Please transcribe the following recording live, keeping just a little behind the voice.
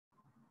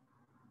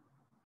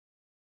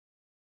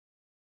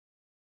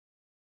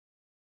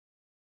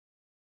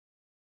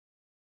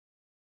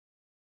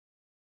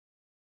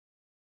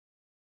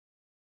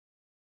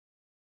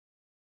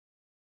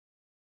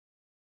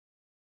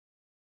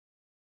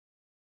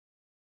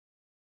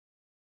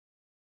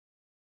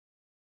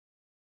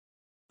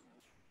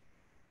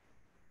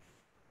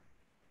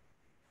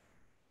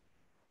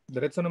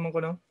Diretso naman ko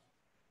na.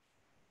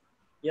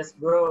 Yes,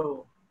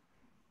 bro.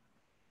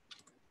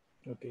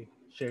 Okay,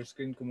 share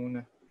screen ko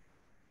muna.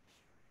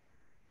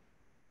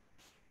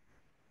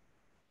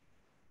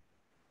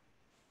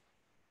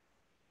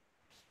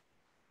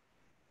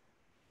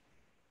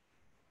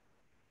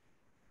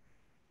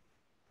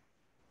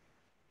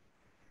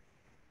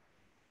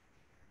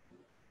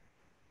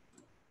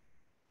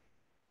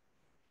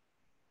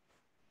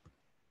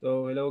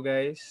 So, hello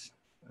guys.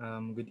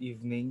 Good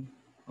evening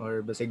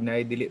or basig na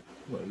dili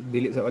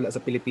sa wala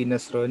sa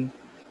Pilipinas ron.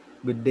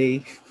 Good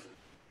day.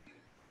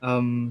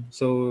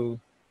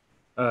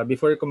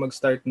 Before ko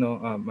mag-start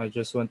I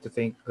just want to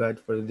thank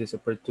God for this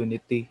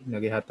opportunity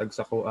na gihatag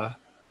sa kuha.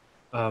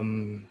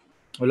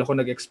 Wala ko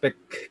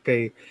nag-expect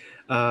kay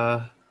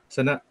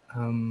sana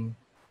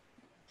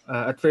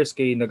at first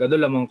kay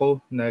nag-ano lamang ko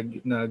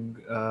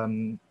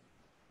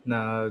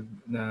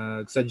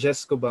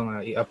nag-suggest ko ba nga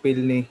i-appeal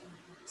ni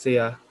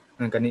siya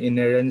ng kaning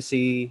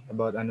inerrancy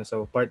about ano,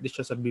 so part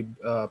siya sa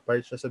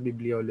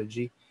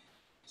Bibliology.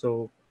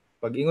 So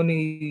pag ingon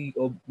ni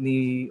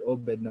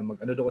Obed na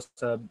mag-ano do ko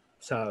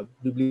sa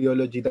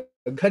Bibliology,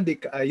 daghan di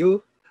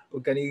kaayo ug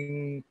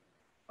kaning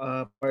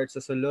part sa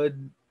sulod.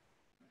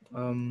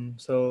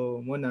 So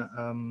muna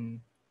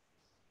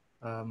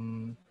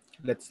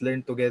let's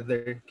learn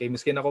together kay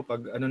miskin ako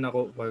pag ano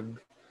nako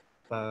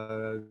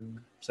pag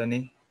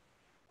sani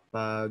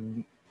pag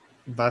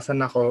basa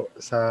nako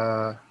sa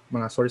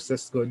mga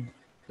sources good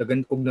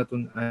daghan kog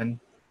natun-an.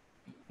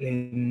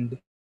 And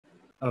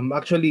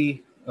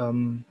actually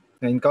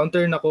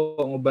na-encounter nako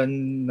ang uban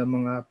na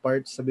mga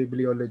parts sa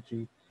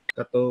Bibliology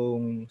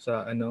katong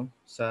sa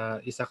sa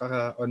isa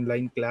ka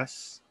online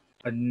class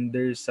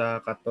under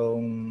sa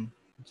katong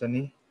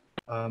sani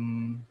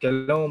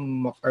kailang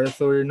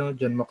MacArthur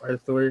John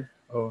MacArthur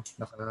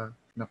naka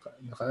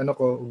ano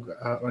ko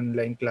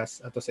online class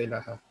ato sa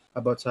ilaha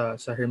about sa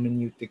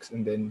hermeneutics,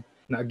 and then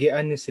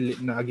naagian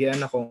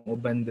akong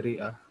uban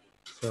diri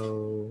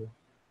So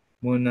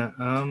muna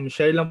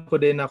share lang po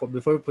din ako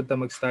before punta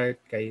mag-start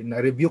kay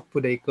na-review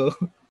po day ko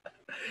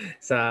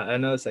sa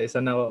isa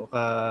na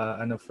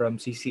ka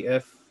from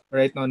CCF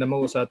right now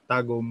namo sa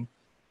Tagum,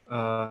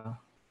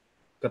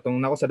 katong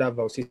nako sa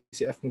Davao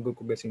CCF mo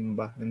ko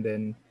gasimba, and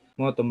then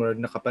mo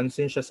murag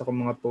nakapansin siya sa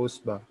akong mga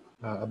post ba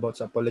about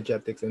sa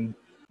apologetics, and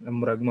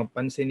murag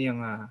mapansin niya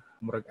nga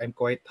murag I'm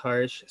quite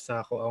harsh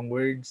sa ako ang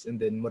words,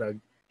 and then murag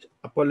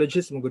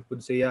apologist mo gud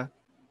pud siya.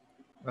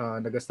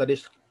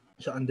 Nag-study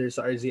siya under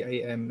sa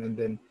RZIM, and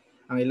then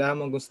ang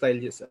ilahang mong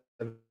style is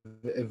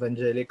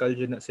evangelical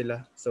jud na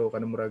sila, so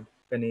kanang murag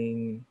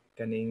kaning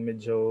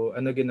medyo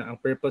gina ang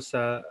purpose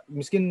sa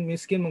miskin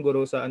mong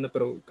guro sa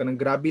pero kanang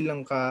grabe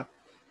lang ka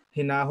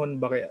hinahon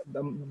ba kay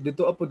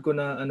dito apod ko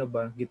na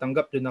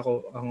gitanggap jud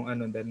nako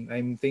ang then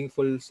I'm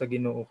thankful sa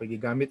Ginoo kay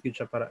gigamit gid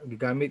siya para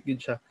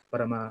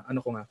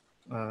ko nga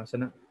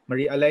sana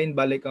ma-realign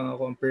balik ang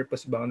ako ang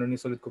purpose ba ni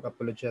sulod ko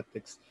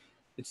apologetics.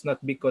 It's not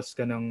because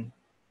kanang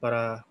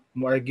para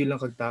mo-argue lang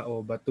kag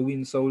tao, but to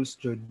win souls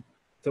jud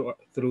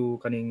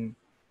through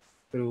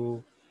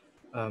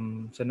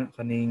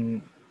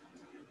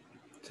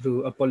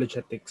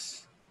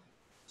apologetics.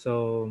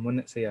 So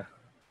muna siya.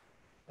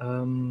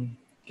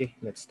 Okay,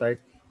 let's start.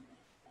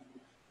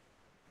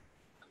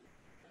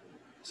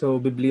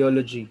 So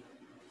Bibliology.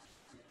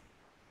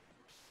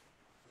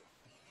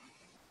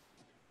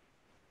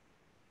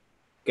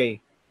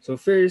 Okay, so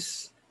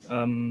first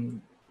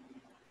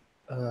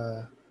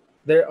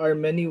there are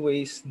many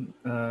ways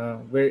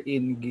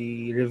wherein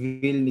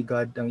gi-reveal ni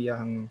God ang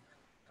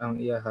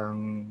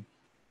iyang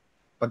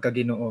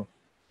pagkaginoo.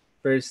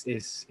 First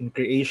is in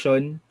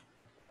creation,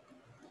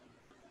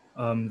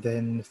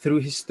 then through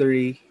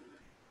history,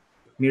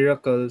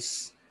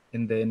 miracles,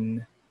 and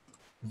then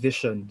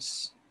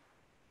visions.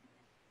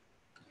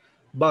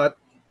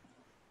 But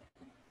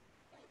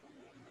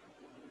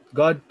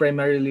God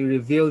primarily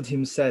revealed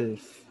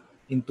himself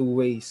in two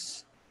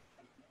ways.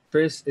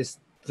 First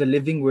is the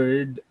living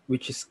word,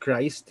 which is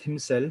Christ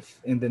himself,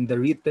 and then the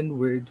written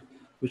word,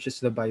 which is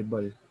the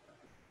Bible.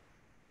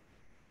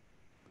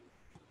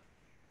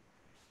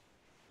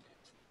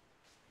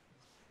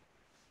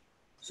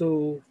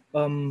 So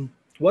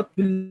what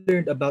we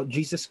learned about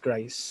Jesus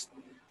Christ,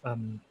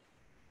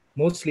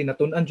 mostly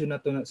natun-an dyan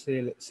nato na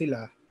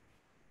sila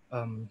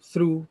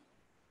through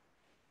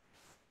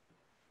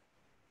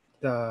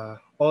the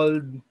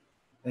Old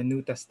and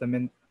New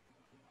Testament,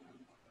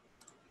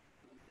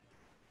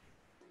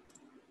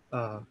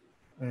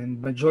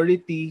 and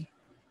majority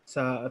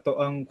sa ato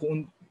ang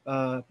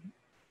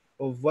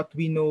of what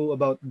we know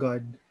about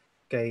God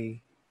kay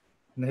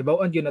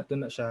nahibaw-an gyud nato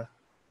na siya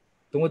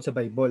tungod sa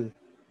Bible.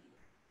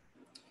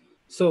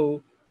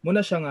 So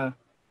muna siya nga,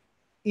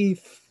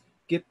 if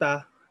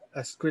kita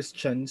as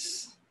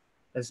Christians,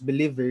 as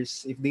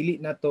believers, if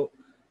dili nato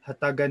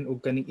hatagan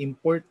og kaning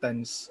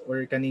importance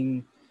or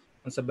kaning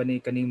unsa ba ni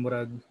kaning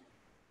murag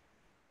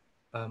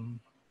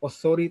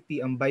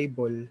authority ang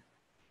Bible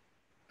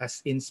as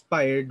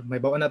inspired,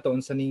 may bawa nato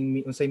unsay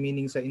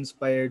meaning sa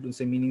inspired,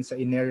 unsay meaning sa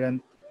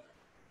inerrant.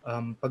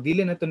 Pag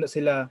dili nato na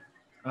sila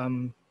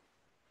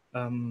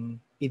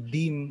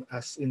i-deem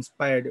as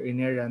inspired or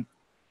inerrant,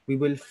 we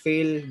will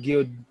fail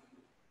gyud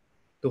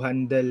to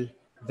handle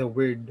the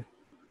word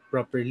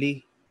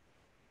properly.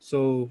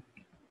 So,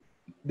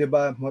 'di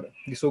ba,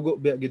 gisugo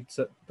biya gid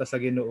sa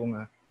Ginoo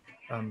nga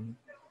um,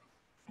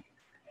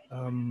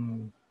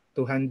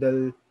 to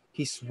handle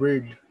his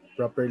word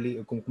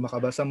properly. Kung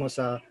makabasa mo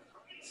sa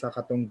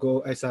katong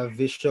ay sa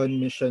vision,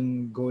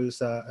 mission, goal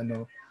sa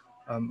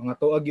ang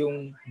atuag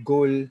yung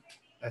goal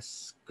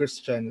as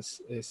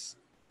Christians is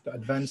to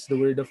advance the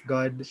word of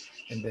God,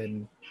 and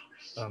then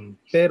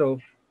pero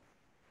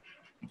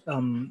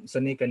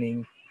sanay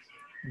kaning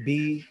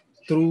be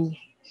true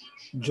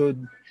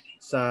jud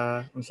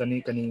sa unsa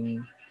ni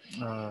kaning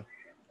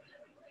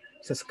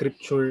sa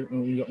scripture,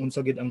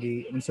 unsa gid ang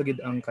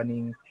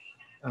kaning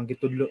ang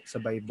gitudlo sa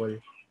Bible.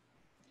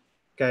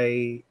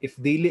 Kay if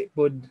dili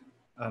pod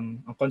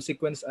ang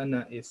consequence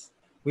ana is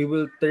we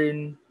will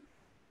turn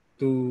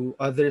to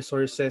other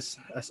sources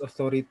as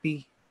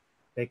authority,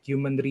 like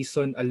human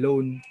reason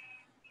alone,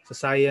 sa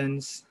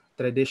science,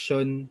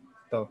 tradition,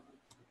 to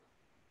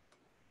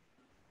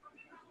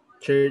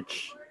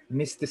church,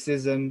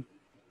 mysticism,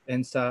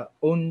 and sa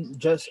own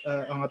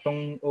ang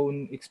atong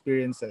own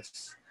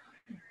experiences.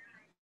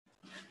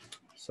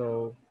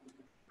 So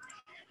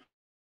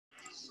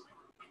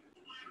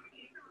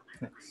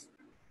next.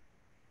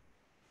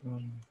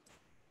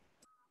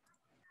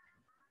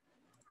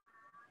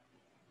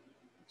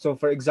 So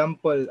for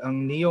example,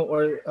 ang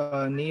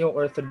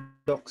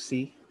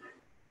neo-orthodoxy,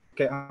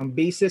 kay ang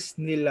basis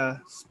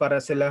nila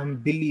para silang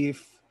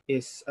belief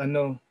is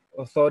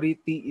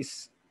authority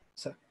is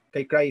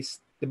kay Christ.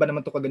 'Di ba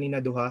naman to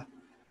kaganina duha?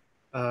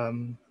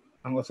 Ang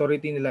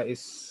authority nila is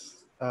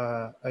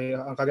ay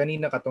ang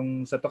kaganina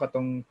katong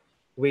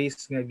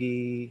ways nga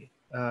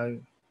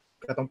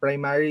katong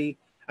primary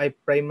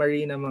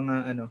na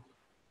mga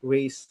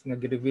ways nga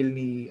gi-reveal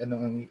ni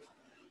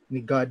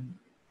God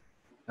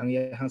ang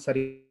iyang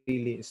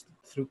sarili is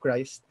through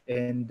Christ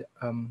and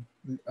ang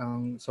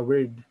sa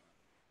word.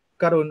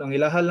 Karon ang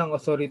ilaha lang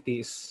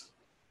authority is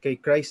kay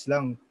Christ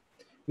lang,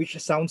 which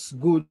sounds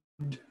good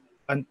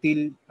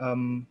until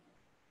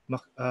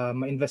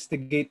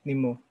ma-investigate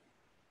nimo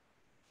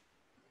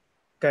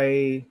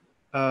kay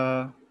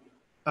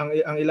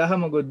ang ilaha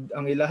magud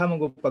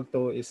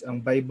pagto is ang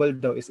Bible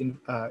daw is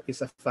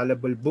a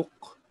fallible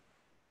book,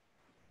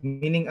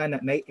 meaning ana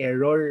nay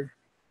error.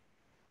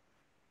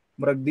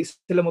 Murag di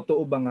sila mo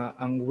tuo ba nga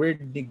ang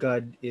word ni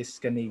God is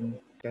kaning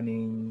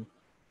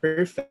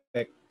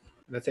perfect.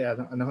 Let's say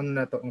anahon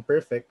na to ang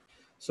perfect.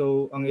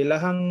 So ang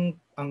ilahang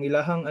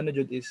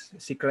jud is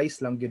si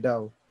Christ lang gyud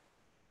daw.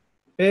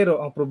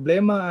 Pero ang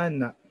problema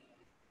ana,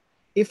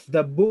 if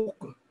the book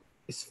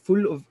is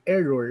full of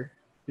error,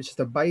 which is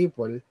the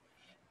Bible,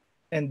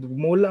 and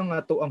mula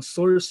nga to ang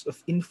source of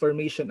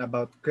information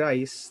about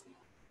Christ,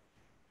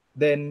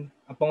 then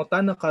ang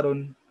pangutana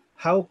karon,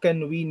 how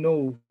can we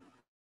know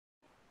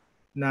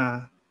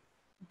na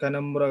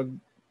kanang murag,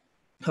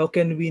 how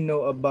can we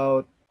know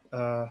about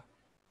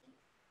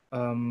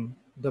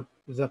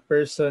the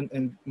person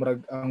and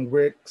murag ang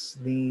works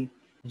ni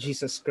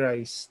Jesus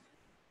Christ?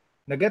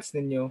 Nagets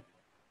ninyo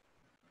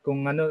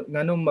kung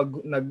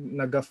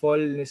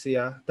nag-fall ni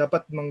siya,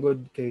 dapat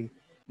manggod kay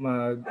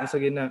asa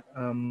gina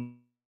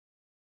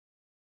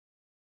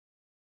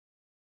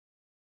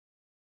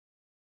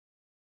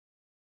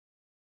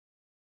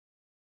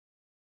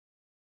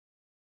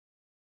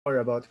more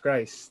about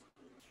Christ.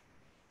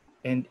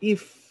 And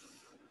if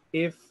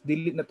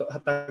dili na to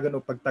hatagan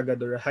o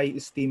pagtagad or high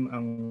esteem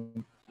ang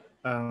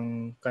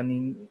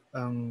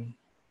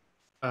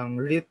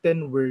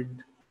written word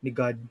ni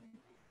God,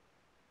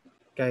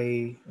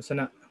 kay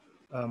sana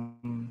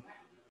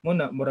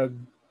muna murag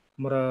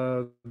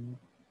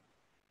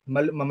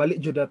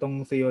mamali jud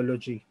atong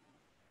theology.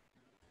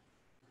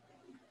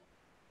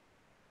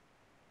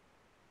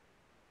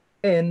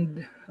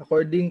 And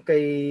according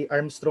kay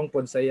Armstrong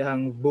pod sa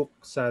iyang book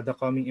sa The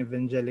Coming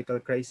Evangelical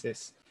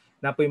Crisis,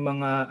 napoy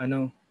mga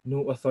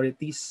new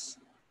authorities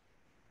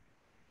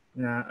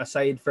na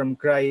aside from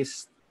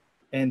Christ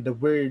and the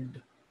word,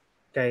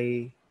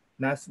 kay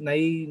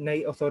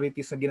nay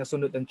authorities na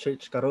ginasunod ang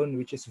church karon,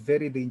 which is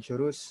very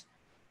dangerous.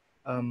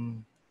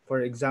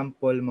 For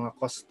example, mga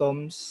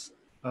customs,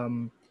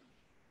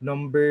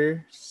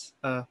 numbers,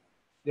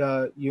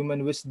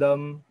 human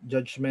wisdom,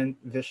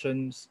 judgment,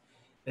 visions,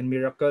 and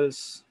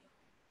miracles.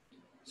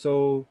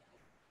 So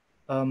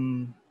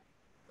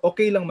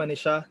okay lang man ni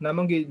siya,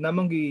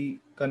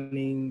 namanggi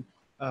kaning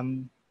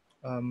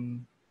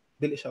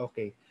dili siya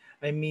okay.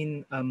 I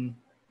mean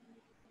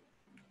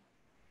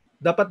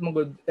dapat mo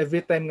good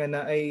every time nga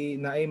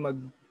naay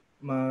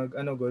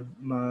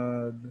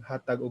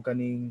maghatag og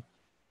kaning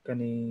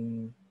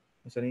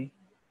unsa ni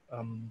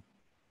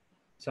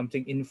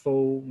something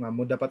info nga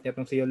mo dapat niya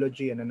tong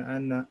theology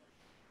ana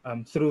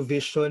through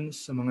visions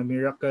sa mga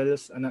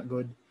miracles ana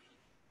good,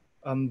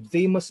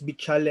 they must be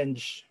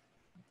challenged,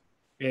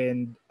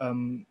 and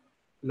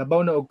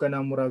labaw na og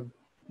kanang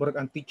murag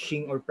ang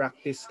teaching or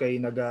practice kay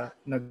naga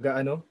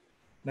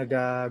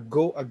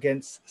go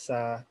against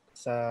sa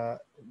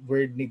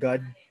word ni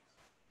God.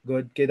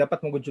 good kay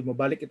dapat mo gud jud mo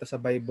balik kita sa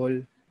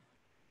Bible.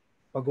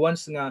 Pag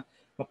once nga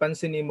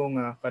mapansin nimo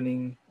nga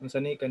kaning unsa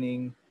ni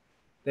kaning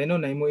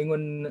na mo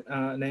ingon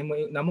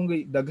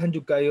namong daghan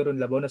jud kayo ron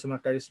labaw na sa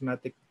mga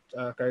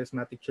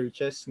charismatic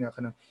churches nga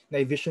kanang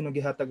na vision ng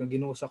gihatag ang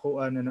Ginoo sa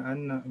kuan na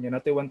naan nya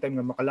natay one time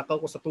nga makalakaw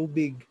ko sa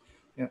tubig.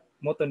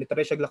 Mo to ni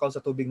try siya lakaw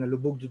sa tubig na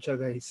lubog jud siya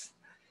guys.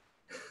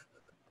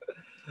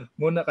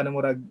 Muna ka na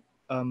murag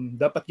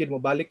dapat yun mo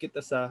balik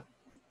kita sa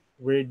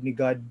word ni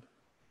God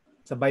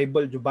sa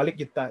Bible jud balik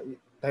kita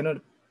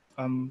tayo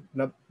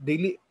na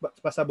daily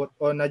pasabot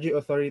o naji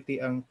authority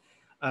ang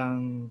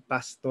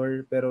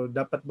pastor pero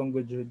dapat bang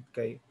gud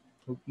kay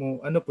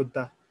mo ano pud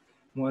ta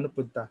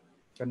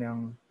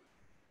kanang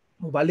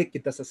mobalik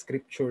kita sa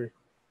scripture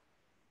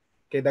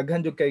kay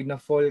daghan jud kay na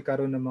fall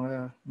karon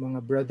ng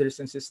mga brothers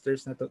and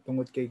sisters na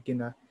tungod kay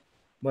kina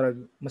murag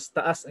mas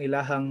taas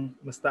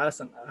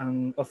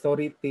ang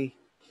authority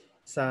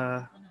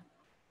sa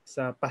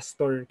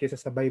pastor kaysa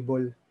sa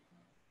Bible,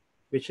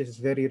 which is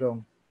very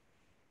wrong.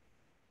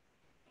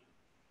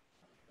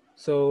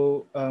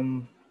 So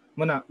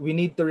muna, we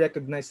need to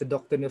recognize the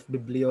doctrine of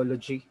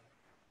Bibliology,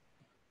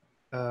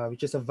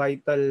 which is a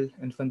vital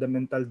and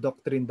fundamental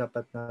doctrine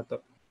dapat nato.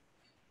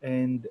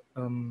 And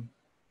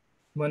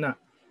muna,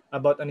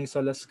 about aning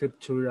sola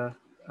scriptura,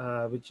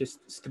 which is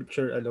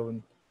scripture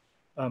alone.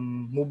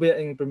 Mubaya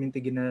ang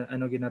perminti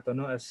ginato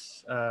no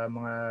as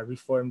mga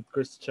Reformed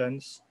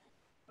Christians.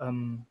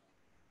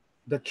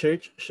 The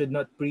church should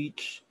not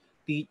preach,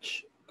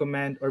 teach,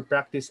 command, or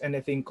practice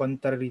anything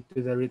contrary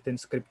to the written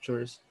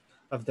scriptures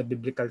of the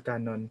biblical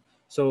canon.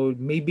 So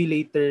maybe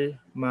later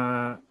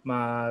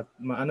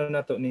ano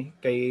na to ni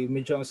kay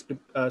medyo ang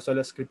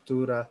sola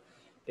scriptura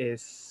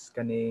is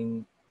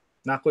kaning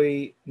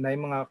nakoy na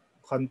mga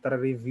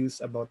contrary views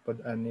about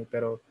pod ani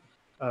pero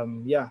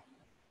yeah,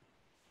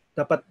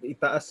 dapat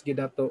itaas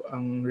gid nato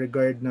ang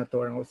regard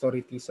nato ang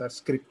authority sa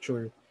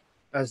scripture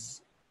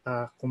as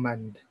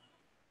command.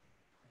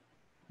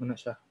 Muna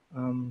siya.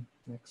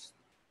 Next.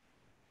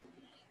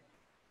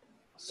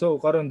 So,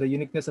 karon the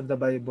uniqueness of the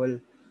Bible.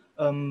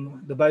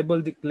 The Bible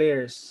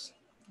declares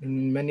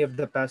in many of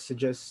the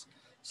passages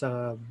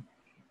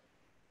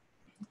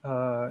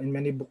in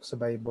many books sa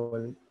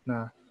Bible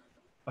na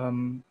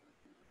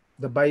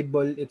the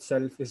Bible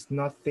itself is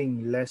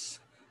nothing less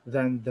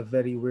than the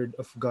very word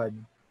of God.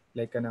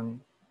 Like kaning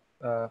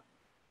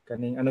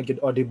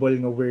gid audible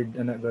nga word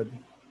ana God.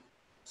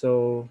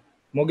 So,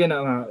 mo gina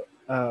nga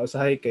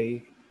usahay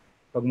kay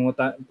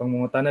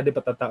pagmungutana di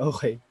patatao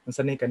kay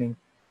unsa ni kaning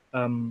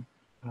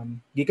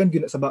gikan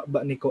gyud sa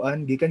baba ni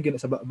kuan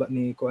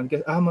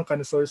kay man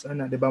kan source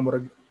ana di ba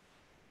murag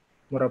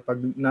pag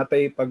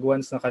natay pag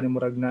once na kaning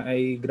murag na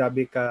ay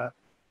grabe ka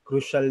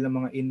crucial na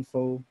mga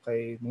info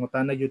kay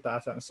mungutana gyud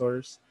ta sa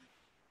source.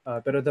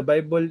 Pero the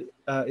Bible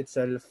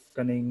itself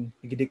kaning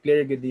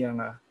gi-declare gyud diya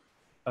nga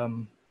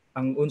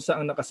ang unsa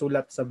ang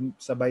nakasulat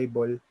sa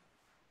Bible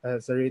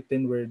sa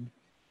written word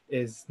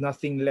is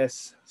nothing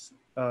less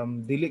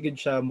dili gid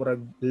siya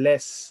murag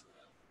less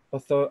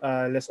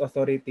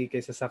authority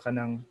kaysa sa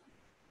kanang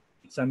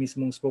sa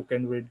mismong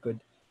spoken word good.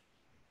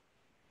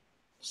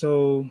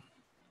 So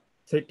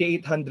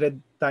 3,800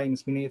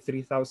 times meaning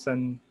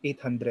 3,800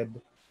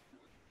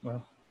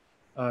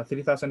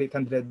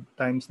 3,800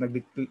 times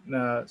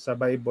na sa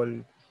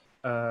Bible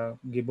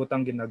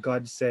gibutang gina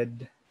God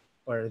said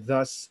or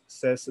thus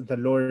says the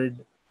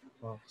Lord.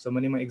 So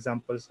many mga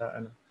examples sa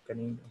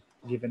kaning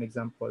given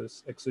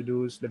examples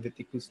Exodus,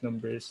 Leviticus,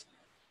 Numbers.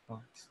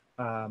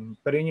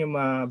 Pero yun yung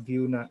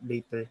ma-view na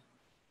later.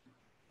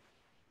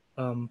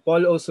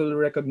 Paul also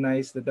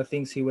recognized that the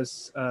things he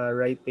was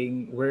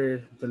writing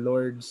were the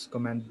Lord's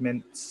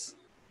commandments.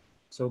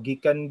 So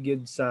gikan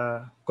gyud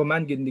sa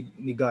command gyud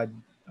ni God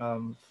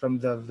from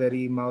the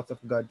very mouth of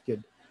God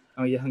gyud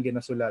ang iyang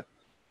ginasulat.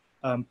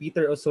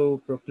 Peter also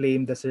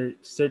proclaimed the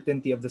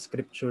certainty of the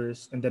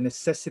scriptures and the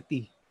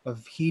necessity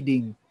of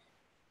heeding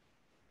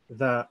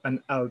the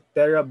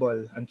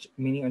unalterable,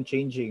 meaning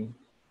unchanging,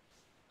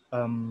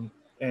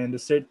 and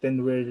the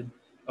certain word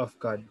of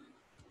God.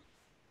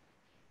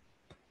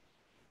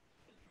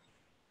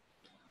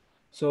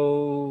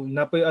 So,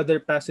 napoy other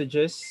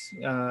passages,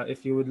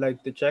 if you would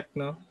like to check,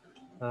 no?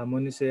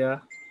 Muna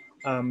siya,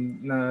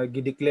 na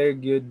gi-declare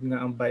gyud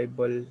nga ang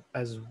Bible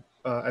as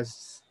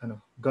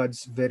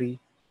God's very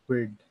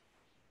word.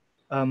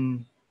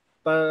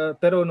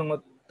 Pero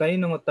tayo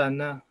nangutan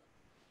na,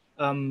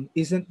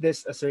 isn't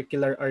this a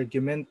circular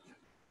argument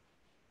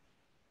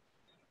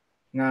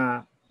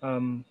nga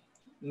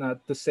na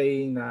to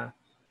say na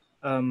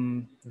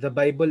the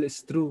Bible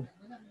is true?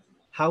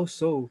 How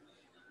so?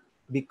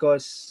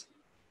 Because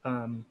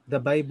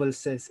the Bible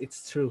says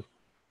it's true.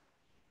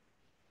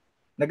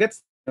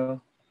 Nagets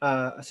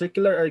a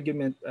circular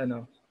argument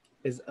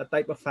is a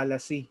type of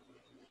fallacy,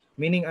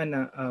 meaning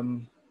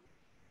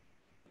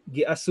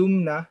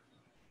gi-assume na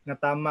nga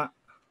tama.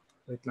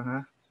 Wait lang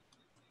ha.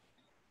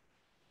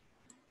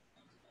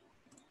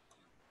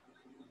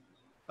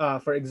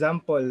 For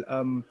example,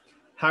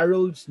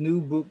 Harold's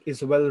new book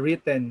is well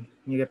written.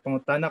 Nga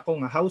pangutana ko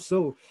nga how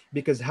so?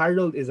 Because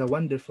Harold is a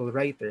wonderful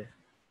writer.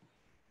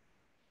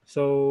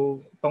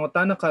 So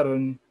pangutana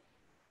karon,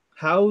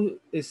 how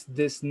is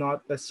this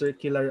not a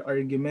circular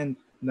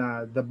argument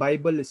na the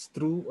Bible is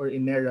true or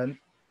inerrant,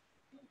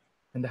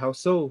 and how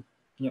so?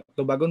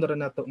 Tubagon ra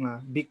nato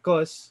nga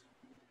because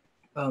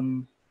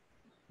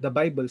the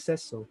Bible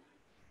says so.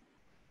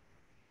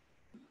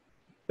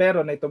 Pero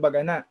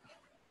naitubagan na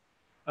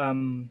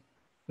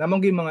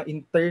namang yung mga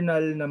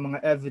internal na mga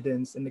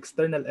evidence and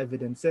external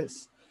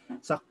evidences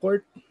sa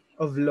court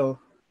of law.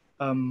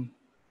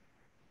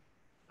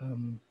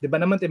 Di ba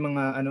naman yung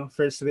mga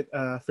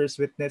first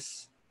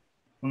witness,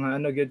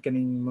 mga gyud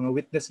kaning mga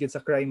witness gyud sa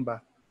crime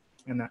ba,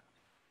 ana,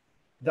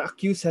 the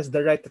accused has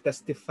the right to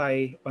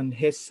testify on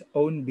his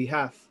own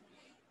behalf.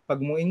 Pag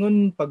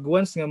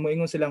once nga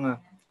moingon sila nga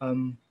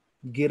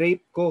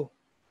gi-rape ko,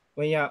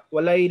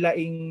 walay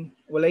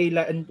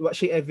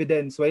siya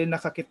evidence, walay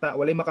nakakita,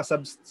 walay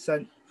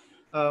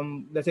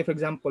let's say for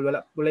example,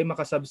 walay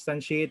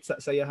makasubstantiate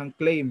sa iyahang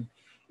claim.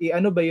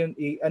 Ano ba yun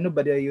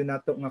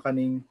nato nga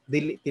kaning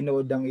dili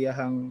tinuod ang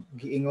iyahang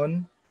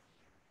giingon,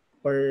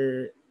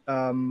 or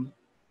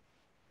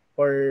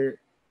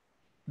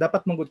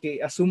dapat mong gud kay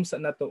assume sa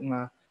nato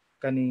nga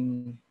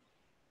kaning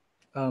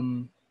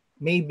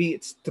maybe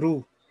it's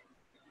true,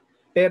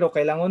 pero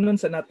kailangan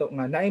nun sa nato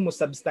nga naay mo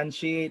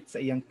substantiate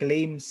sa iyang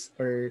claims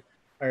or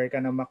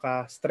kana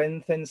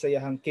maka-strengthen sa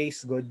iyang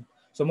case good.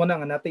 So muna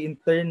nga natin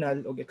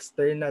internal o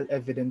external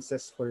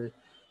evidences for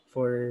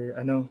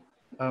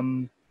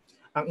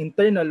ang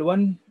internal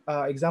one,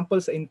 example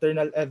sa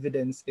internal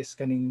evidence is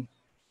kaning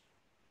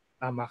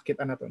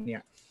makita nato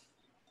niya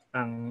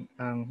ang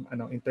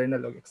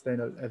internal o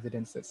external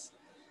evidences.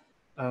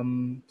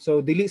 So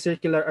dili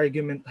circular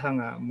argument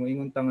nga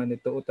moingon ta nga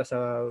nito uta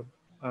sa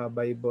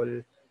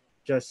Bible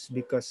just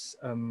because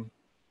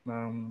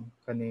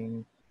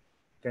kaning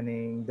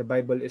the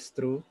Bible is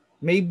true.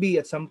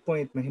 Maybe at some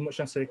point mahimo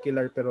siyang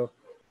circular, pero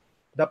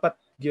dapat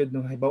gyud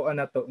no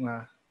hibaw-an nato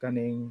nga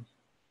kaning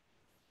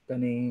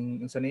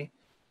unsa ni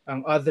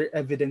ang other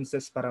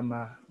evidences para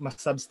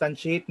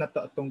ma-substantiate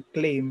nato atong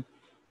claim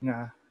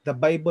nga the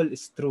Bible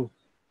is true.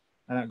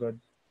 Ana god.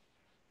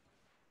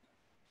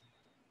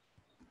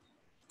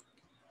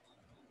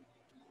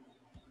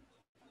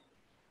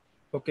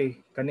 Okay,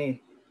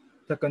 kani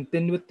the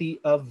continuity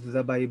of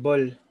the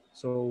Bible.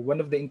 So one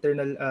of the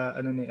internal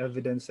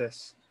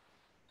evidences,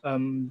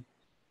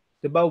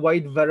 diba,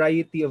 wide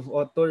variety of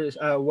authors,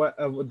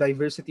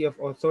 diversity of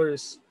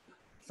authors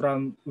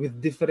with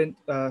different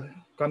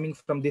coming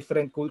from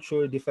different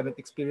culture, different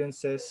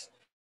experiences,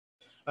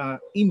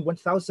 in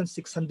 1,600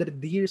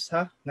 years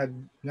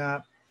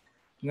nga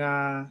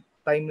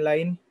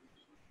timeline.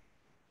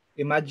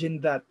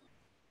 Imagine that.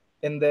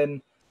 And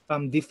then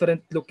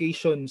different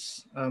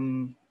locations,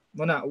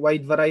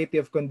 wide variety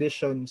of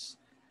conditions.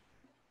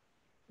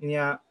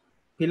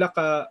 Pila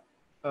ka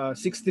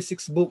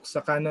 66 books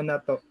sa canon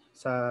nato,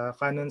 sa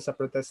canon sa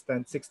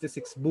Protestant,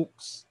 66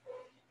 books.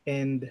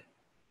 And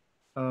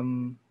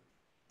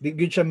di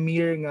gyud siya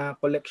mere nga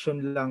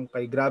collection lang,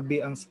 kay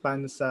grabe ang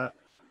span sa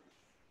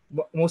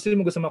mostly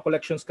mo sa mga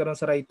collections karon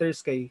sa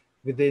writers, kay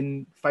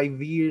within 5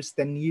 years,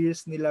 10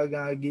 years nila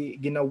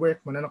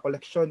gina-work mo na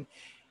collection.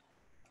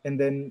 And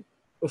then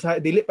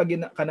dili pa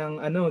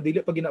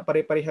gina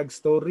pare-parehag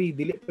story,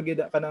 dili pa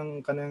gina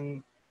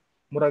kanang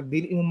murag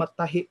dili mo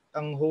matahi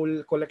ang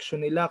whole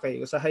collection nila, kay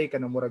usahay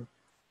kanang murag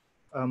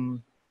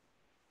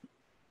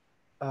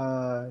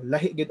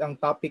lahi gid ang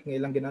topic nga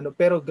ilang ginano.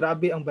 Pero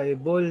grabe ang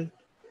Bible,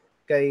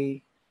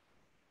 kay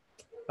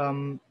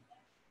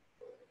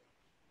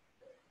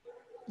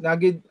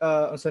nagid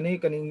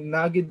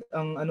nagid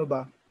ang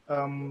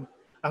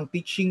ang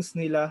teachings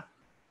nila,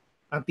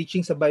 ang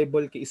teaching sa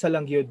Bible kay isa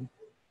lang yun,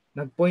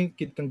 nagpoint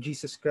kid kang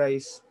Jesus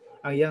Christ,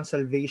 ang iyang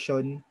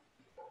salvation.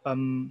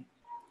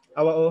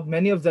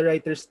 Many of the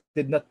writers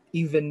did not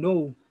even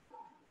know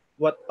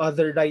what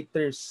other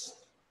writers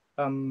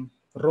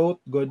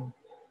wrote good.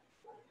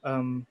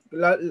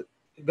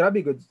 Grabe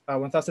good,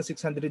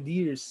 1,600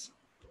 years.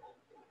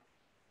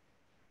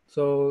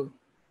 So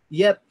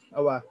yet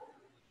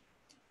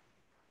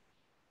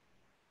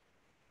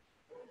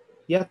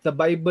the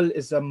Bible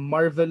is a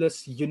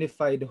marvelous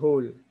unified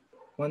whole.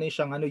 Ano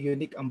siyang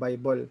unique ang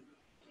Bible.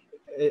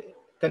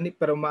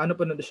 Pero maano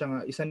pa na siya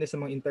nga isa ni sa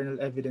mga internal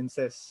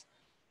evidences,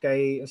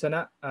 kay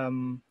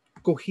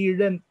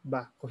coherent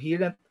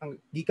ang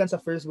gikan sa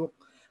first book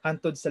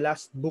hantod sa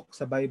last book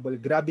sa Bible.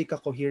 Grabe ka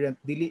coherent,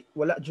 dili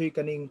wala joy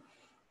kaning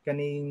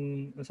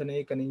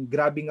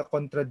grabe nga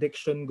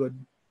contradiction good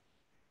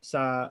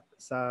sa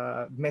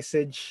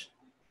message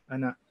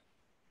ana.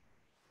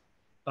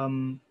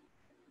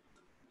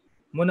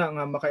 Muna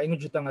nga makaingon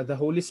jud nga the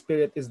Holy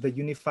Spirit is the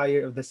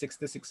unifier of the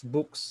 66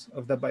 books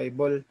of the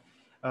Bible,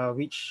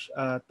 which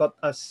taught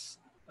us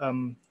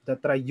the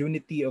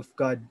triunity of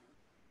God,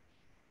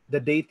 the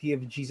deity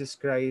of Jesus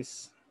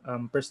Christ,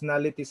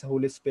 personality sa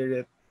Holy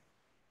Spirit,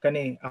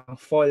 kani ang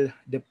fall,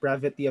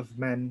 depravity of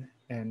man,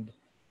 and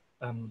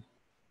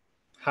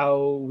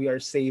how we are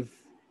saved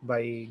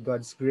by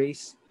God's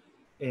grace.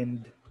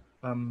 And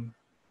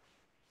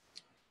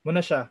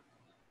muna siya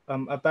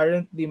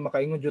apparently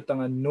makaingon jud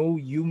nga no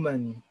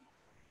human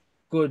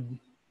could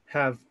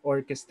have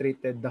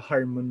orchestrated the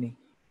harmony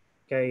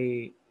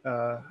kay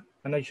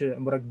ano siya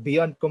murag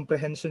beyond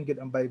comprehension gid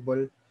ang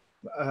Bible.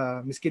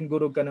 Miskin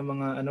gurog ka ng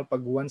mga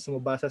pag once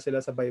mabasa sila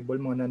sa Bible,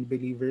 mga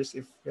non-believers,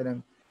 if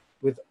kanang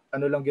with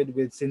lang gid,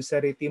 with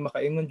sincerity,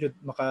 makaingon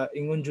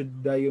jud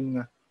dayon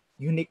nga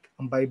unique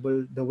ang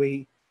Bible, the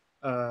way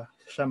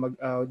siya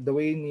the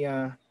way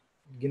niya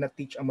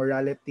gina-teach ang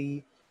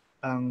morality,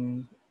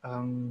 ang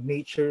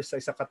nature sa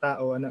isa ka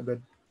tao,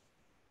 good.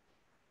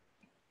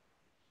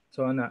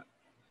 So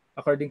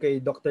according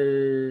kay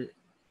Dr.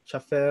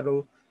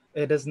 Chafero,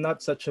 it is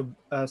not such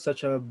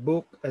a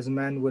book as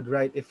man would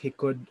write if he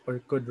could, or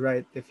could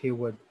write if he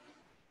would,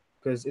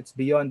 because it's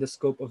beyond the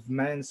scope of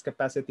man's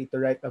capacity to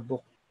write a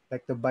book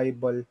like the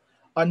Bible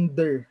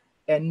under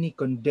any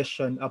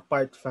condition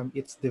apart from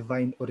its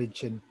divine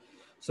origin.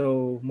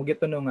 So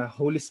mugito no nga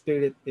Holy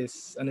Spirit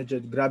is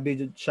jud, grabe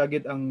jud siya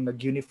gid ang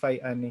nag-unify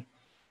ani,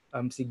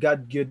 si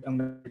God gud ang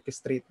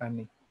nag-orchestrate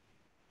ani.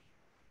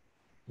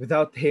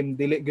 Without him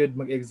dili gud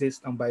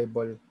mag-exist ang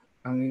Bible.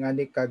 Ang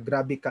ngani ka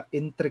grabe ka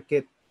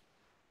intricate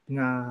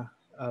nga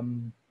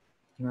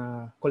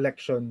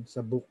collection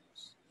sa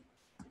books.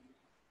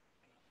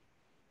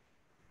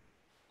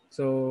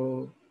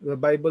 So the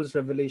Bible's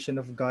revelation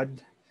of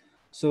God.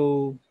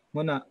 So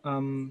muna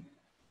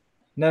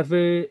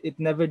it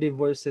never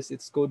divorces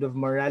its code of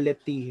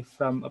morality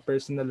from a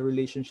personal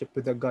relationship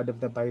with the God of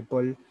the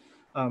Bible,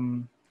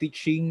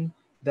 teaching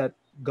that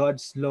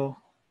God's law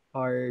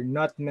are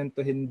not meant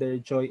to hinder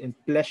joy and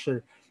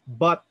pleasure,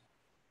 but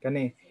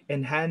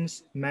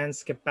enhance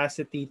man's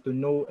capacity to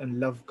know and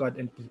love God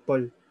and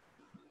people.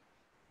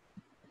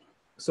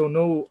 So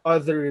no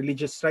other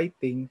religious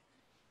writing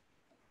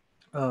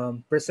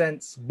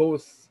presents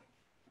both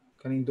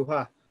kaning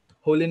duha,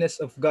 holiness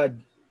of God,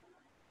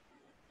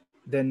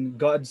 then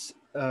God's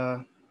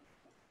ang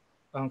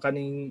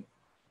kaning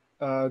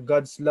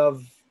God's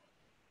love,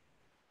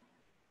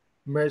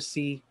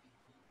 mercy,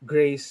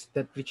 grace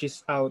that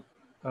reaches out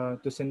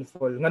to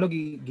sinful. Ngano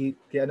kay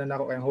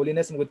nako kay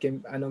holiness ngud kay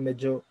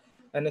medyo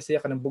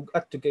siya kanang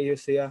bugat to kayo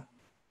siya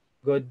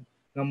good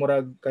nga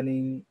murag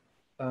kaning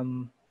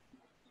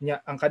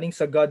ang kaning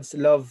sa God's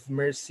love,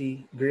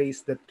 mercy,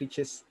 grace that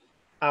reaches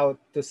out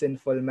to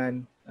sinful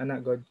man.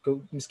 God,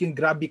 miskin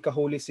grabe ka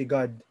holy si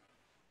God.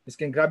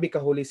 Miskin grabe ka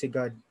holy si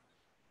God.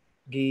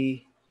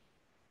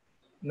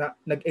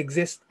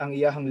 Nag-exist ang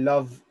iyahang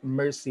love,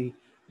 mercy,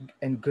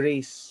 and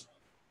grace.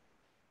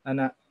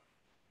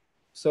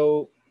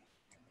 So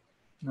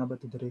nga ba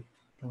to dire?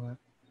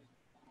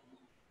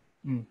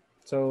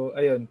 So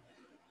ayun.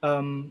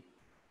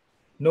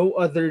 No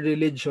other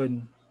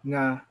religion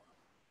nga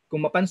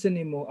kung mapansin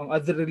nimo, ang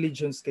other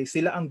religions kay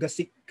sila ang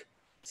gasik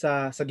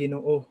sa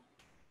Ginoo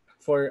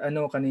for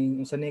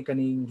kaning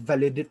kaning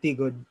validity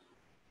god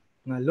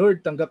nga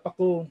Lord tanggap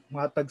ako,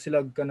 matag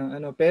sila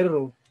kanang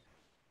pero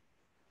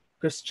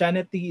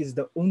Christianity is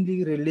the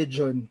only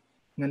religion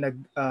nga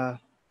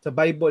sa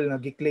Bible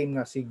nga gi-claim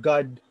nga si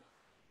God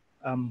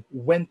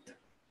went,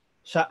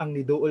 siya ang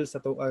niduol sa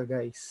tuwa,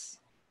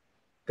 guys.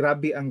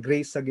 Grabe ang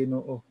grace sa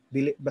Ginoo,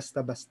 dili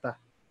basta-basta.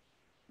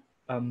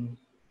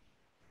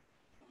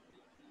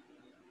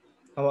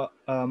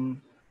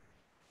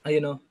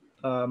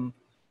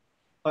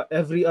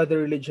 Every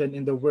other religion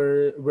in the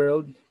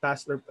world,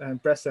 past and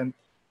present,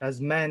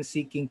 has man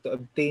seeking to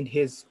obtain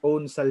his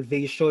own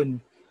salvation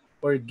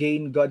or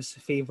gain God's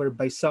favor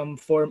by some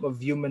form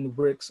of human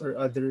works or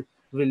other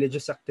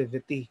religious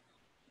activity.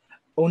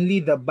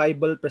 Only the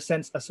Bible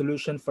presents a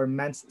solution for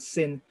man's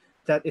sin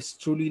that is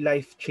truly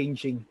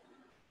life-changing.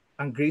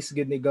 Ang grace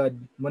gid ni God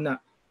muna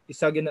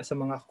isa gid na sa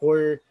mga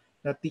core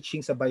na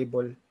teaching sa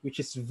Bible, which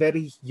is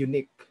very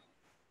unique.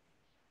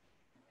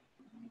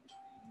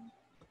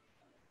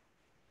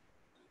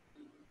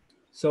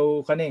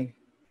 So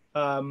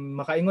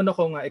makaingon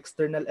ako nga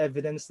external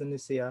evidence na ni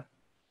siya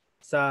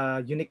sa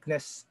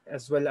uniqueness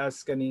as well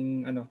as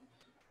kaning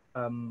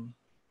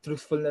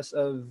truthfulness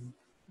of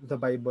the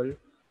Bible.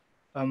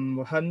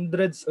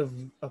 Hundreds of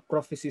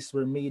prophecies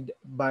were made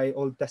by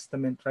Old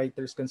Testament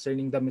writers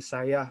concerning the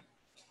Messiah,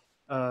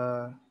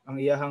 ang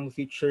iyahang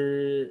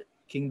future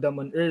kingdom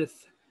on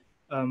earth,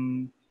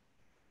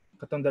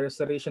 katong the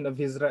restoration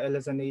of Israel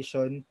as a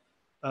nation,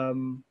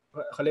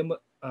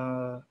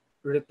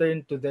 return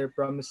to their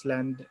promised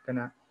land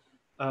kana.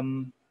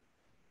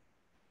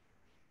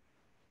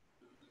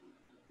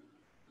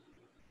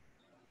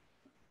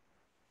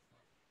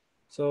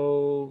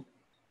 So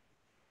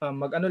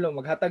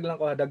maghatag lang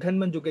ko, daghan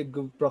man jud kay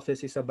good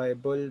prophecy sa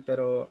Bible,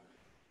 pero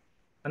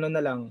na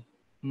lang,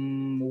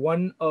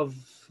 one of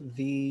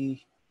the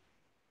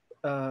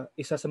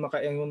isa sa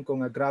makaingon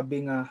ko nga grabe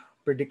nga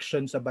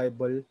prediction sa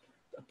Bible,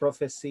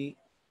 prophecy,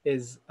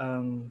 is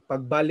ang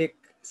pagbalik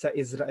sa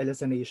Israel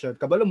as a nation.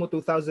 Kabalo mo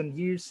 2,000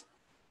 years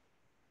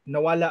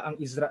nawala ang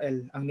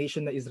Israel, ang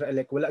nation na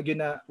Israelite, wala gyud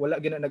na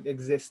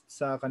nag-exist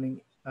sa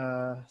kaning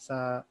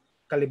sa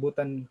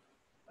kalibutan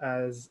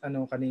as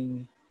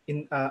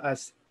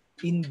as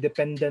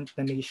independent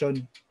na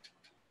nation.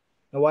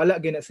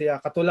 Nawala gyud na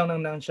siya, katulang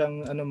nang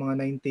siyang mga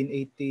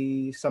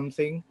 1980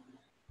 something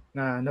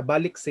nga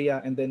nabalik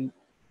siya, and then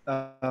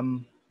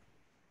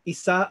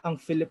isa ang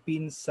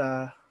Philippines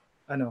sa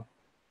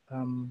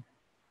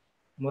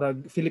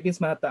murag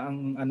Philippines mata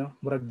ang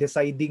murag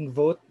deciding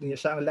vote niya,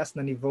 siya ang last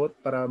na ni vote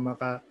para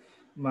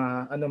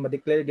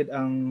ma-declare gid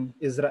ang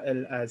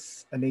Israel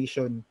as a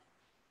nation.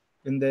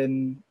 And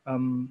then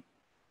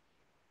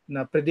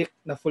na predict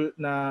na full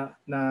na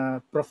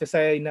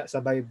prophesy na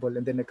sa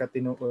Bible, and then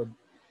nagkatinuod.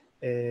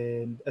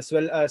 And as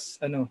well as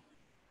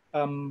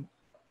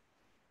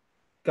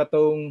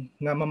katong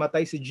nga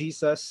mamatay si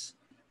Jesus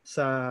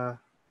sa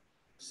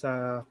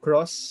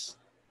cross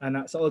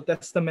sa Old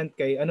Testament,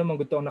 kay man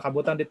gusto ang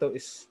nakabutan dito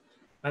is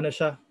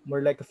siya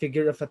more like a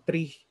figure of a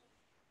tree,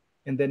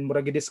 and then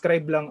murag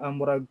i-describe lang ang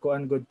murag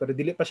kuan good, pero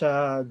dili pa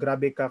siya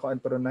grabe ka kuan,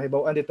 pero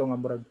nahibaw-an dito nga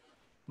murag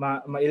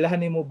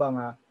mailahan nimo ba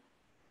nga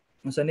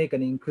unsa ni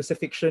kaning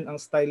crucifixion ang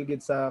style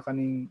gid sa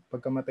kaning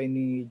pagkamatay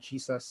ni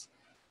Jesus.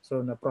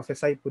 So na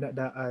prophesy po na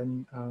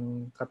daan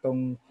ang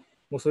katong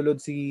musulod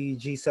si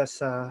Jesus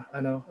sa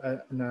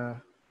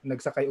na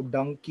nagsakay og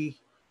donkey,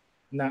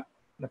 na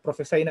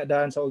prophesy na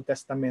daan sa Old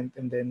Testament,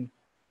 and then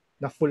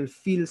na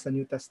fulfill sa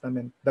New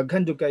Testament.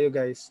 Daghan jud kayo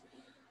guys.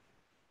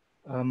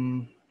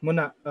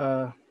 Muna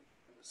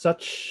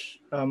such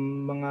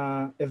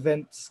mga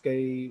events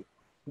kay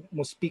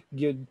mo speak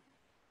gyud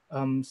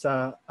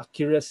sa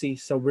accuracy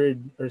sa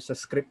word or sa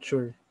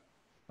scripture.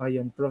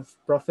 Ayun,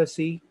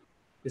 prophecy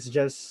is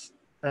just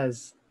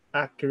as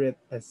accurate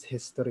as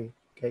history.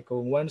 Kay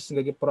kung once nga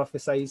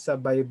gi-prophesy sa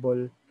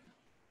Bible,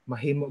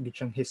 mahimo gid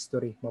siyang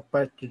history,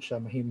 mapart gid siya,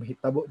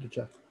 mahitabo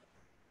gid siya.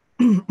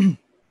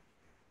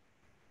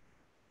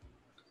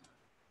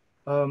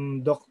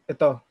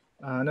 Ito,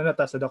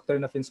 nata sa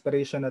Doctrine of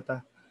Inspiration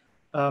nata.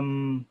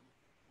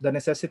 The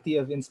necessity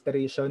of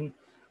inspiration,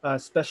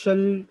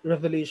 special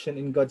revelation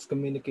in God's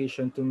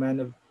communication to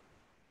man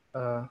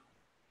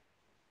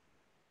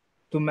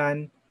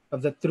of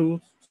the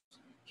truth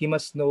he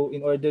must know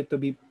in order to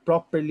be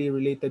properly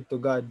related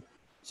to God.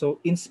 So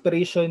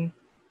inspiration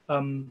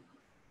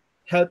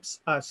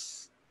helps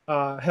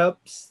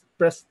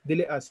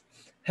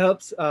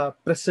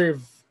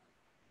preserve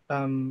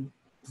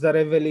the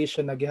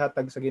revelation na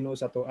gihatag sa Ginoo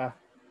sa toa.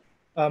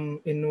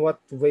 In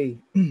what way?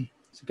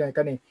 So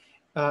kani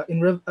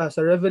sa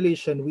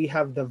revelation we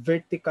have the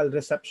vertical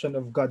reception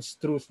of God's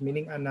truth,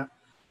 meaning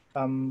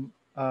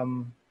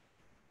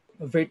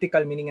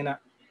vertical meaning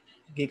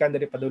gikan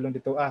diri padulong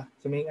dito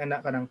so meaning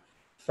kanang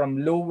from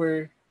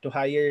lower to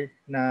higher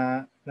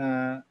na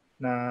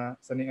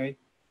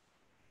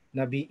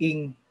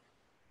being.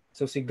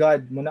 So si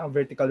God muna ang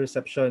vertical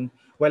reception,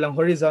 while ang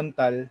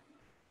horizontal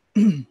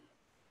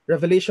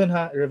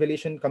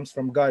revelation comes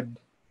from God.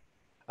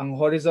 Ang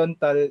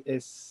horizontal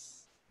is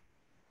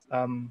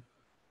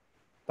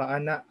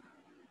paana.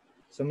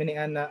 So meaning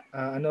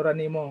ra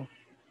nimo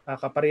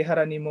kapareha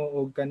ra nimo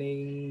og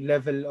kaning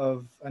level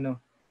of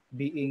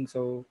being.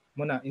 So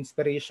muna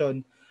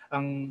inspiration,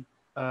 ang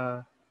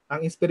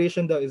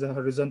inspiration daw is a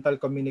horizontal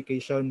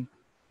communication.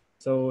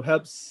 So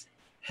helps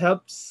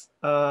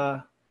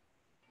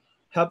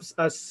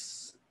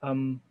us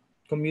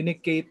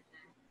communicate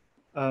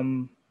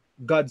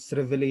God's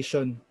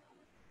revelation.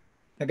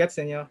 Nagets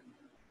niyo?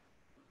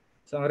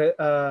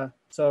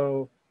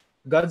 So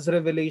God's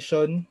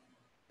revelation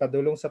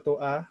padulong sa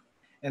toa,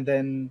 and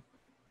then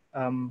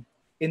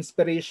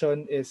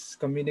inspiration is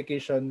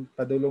communication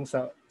padulong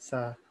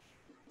sa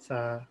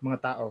mga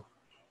tao.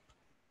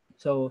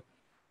 So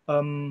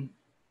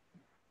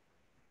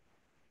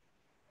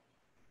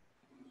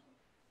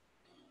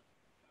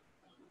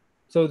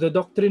the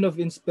doctrine of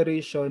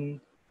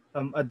inspiration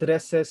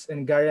addresses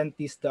and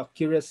guarantees the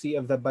accuracy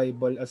of the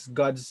Bible as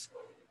God's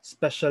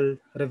special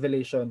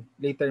revelation.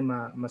 Later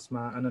mas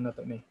na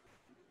to ni.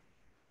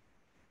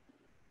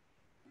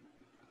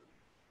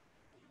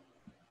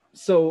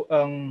 So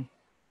ang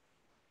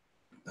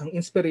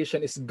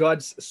inspiration is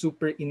God's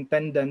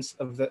superintendence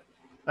of the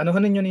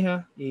hanin niyo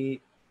niha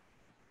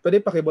pwede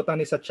pakibutan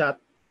ni sa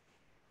chat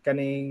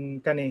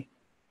kaning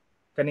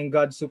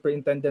God's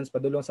superintendence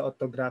padulong sa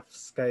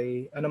autographs,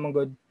 kay man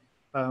good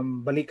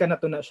balikan na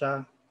to na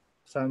siya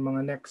sa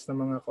mga next na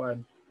mga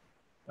kuan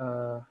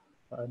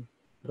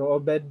Bro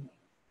Obed,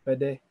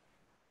 pwede.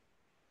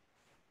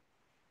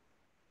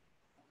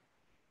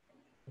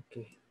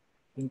 Okay,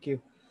 thank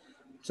you.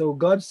 So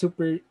God's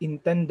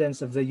superintendence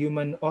of the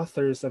human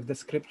authors of the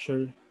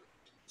scripture,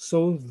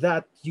 so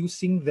that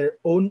using their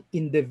own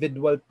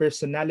individual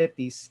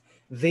personalities,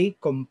 they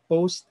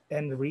composed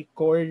and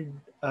recorded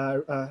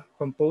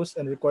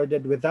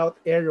without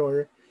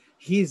error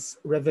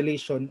His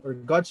revelation or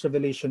God's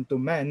revelation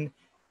to man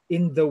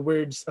in the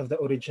words of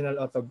the original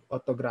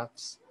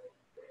autographs.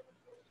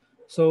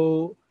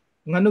 So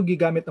ngano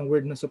gigamit ang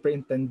word ng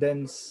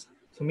superintendence?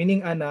 So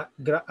meaning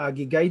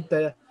giguide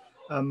ta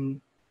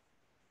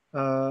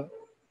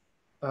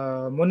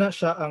muna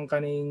siya ang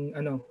kaning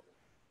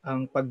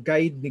ang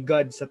pag-guide ni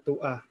God sa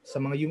tua sa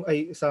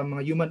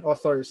mga human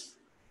authors,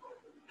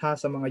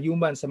 sa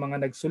mga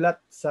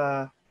nagsulat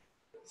sa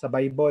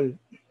Bible.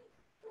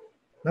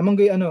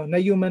 Namanggay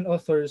na human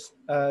authors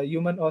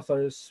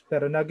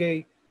pero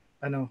nagay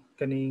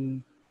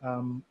kaning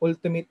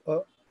ultimate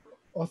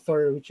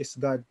author, which is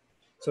God.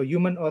 So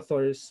human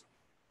authors,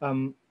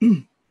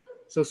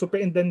 so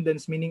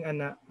superintendents meaning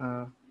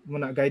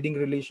muna guiding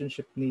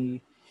relationship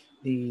ni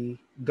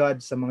God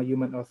sa mga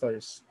human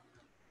authors.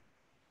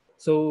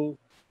 So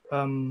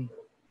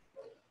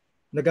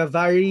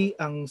nagavary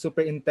ang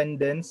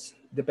superintendents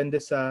depende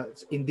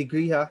in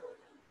degree ha,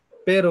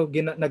 pero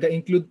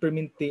naga-include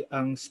perminti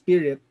ang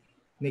spirit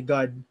ni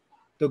God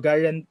to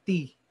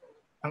guarantee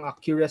ang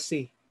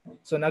accuracy.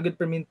 So nagad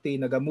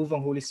perminti naga-move ang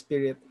Holy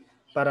Spirit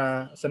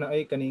para sa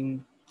naay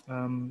kaning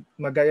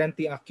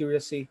mag-guarantee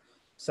accuracy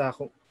sa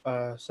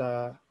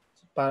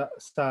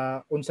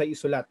unsay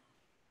isulat.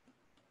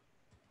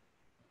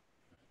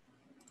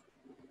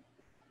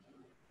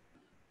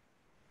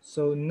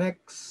 So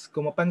next,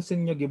 kung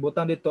mapansin nyo,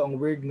 gibutan dito ang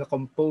word na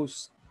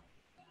composed.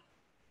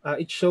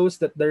 It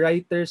shows that the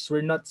writers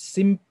were not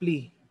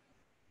simply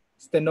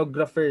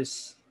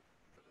stenographers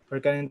or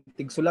kanang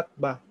tigsulat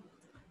ba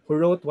who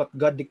wrote what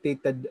God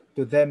dictated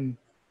to them,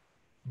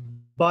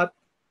 but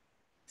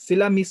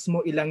sila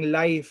mismo, ilang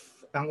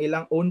life, ang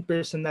ilang own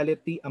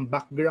personality, ang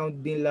background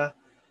nila,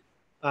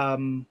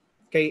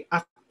 kay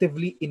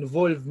actively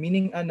involved,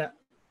 meaning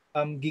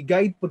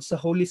giguide pod sa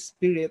Holy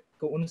Spirit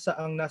kung unsa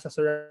ang nasa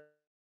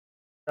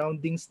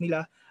surroundings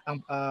nila,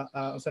 ang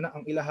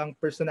ang ilahang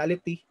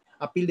personality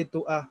appeal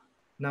dito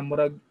na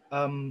murag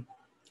ang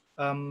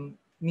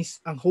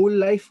whole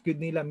life gud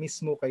nila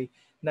mismo kay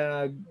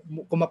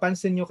kung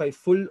mapansin nyo kay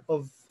full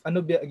of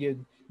biya gyud,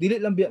 dili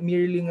lang biya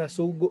merely nga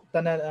sugo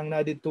tanan ang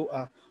nadito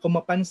kung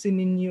mapansin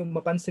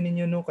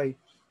ninyo no kay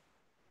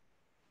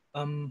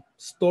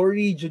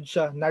story jud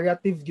siya,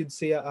 narrative jud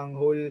siya ang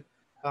whole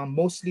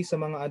mostly sa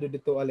mga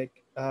dito like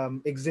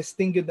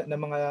existing gud na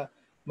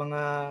mga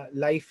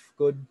life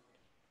good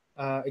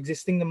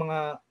existing na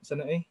mga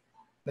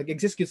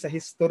nag-exist gyud sa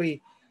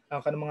history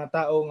kanang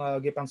mga tao nga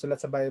gipang sulat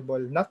sa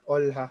Bible, not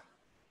all ha,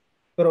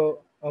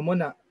 pero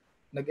muna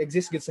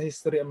nag-exist gyud sa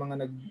history ang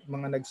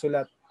mga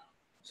nagsulat.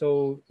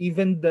 So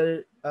even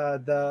the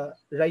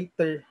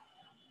writer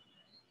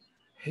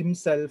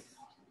himself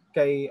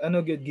kay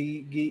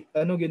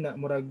gyud na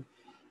murag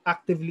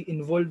actively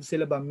involved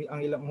sila ba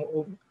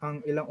ang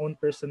ilang own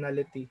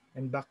personality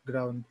and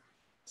background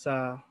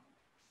sa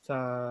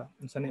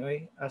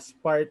as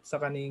part sa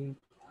kaning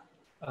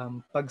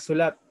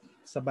pagsulat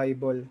sa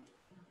Bible.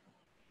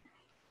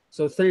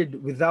 So third,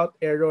 without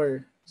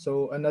error.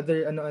 So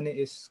another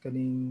is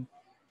kaning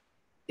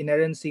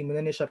inerrancy mo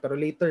na siya, pero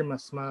later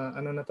mas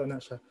na to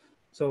na siya.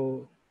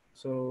 So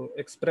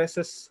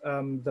expresses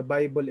the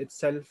Bible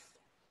itself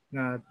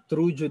nga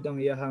true jud ang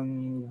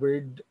iyahang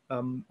word,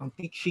 ang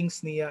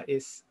teachings niya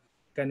is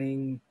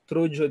kaning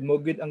true jud, mo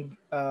gid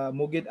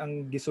ang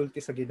gisulti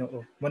sa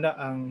Ginoo. Muna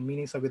ang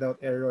meaning sa without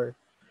error.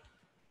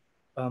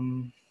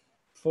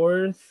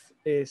 Fourth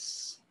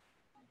is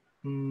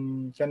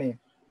kani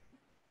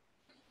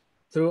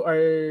through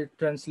our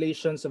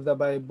translations of the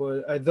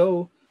Bible,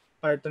 although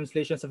our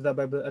translations of the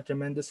Bible are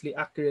tremendously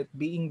accurate,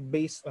 being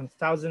based on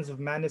thousands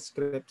of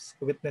manuscripts,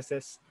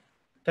 witnesses,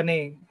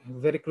 kani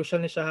very crucial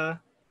ni siya ha.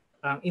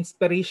 Ang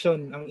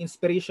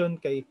inspiration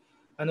kay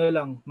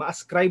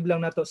ma-ascribe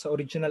lang nato sa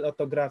original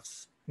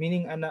autographs,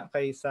 meaning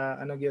kay sa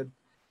gyud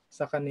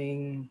sa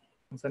kaning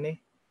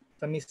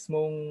sa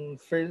mismong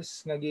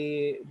first nga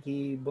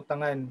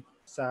gibutangan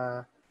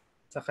sa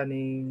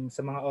kaning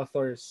sa mga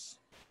authors,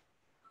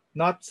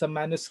 not sa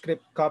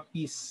manuscript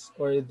copies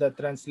or the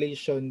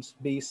translations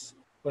based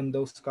on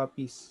those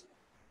copies.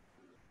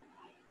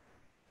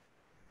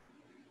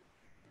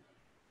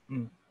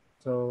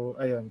 So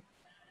ayun.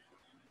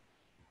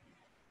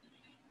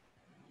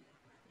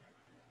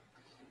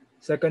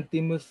 2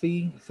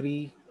 Timothy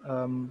 3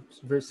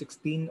 verse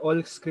 16,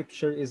 all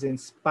scripture is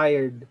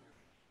inspired.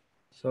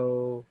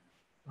 So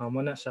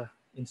muna siya,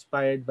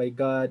 inspired by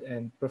God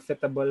and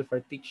profitable for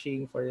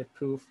teaching, for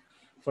reproof,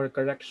 for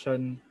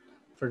correction,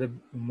 for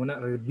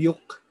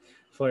rebuke,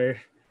 for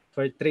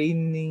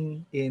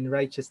training in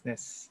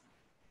righteousness.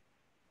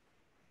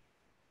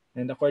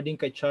 And according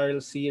kay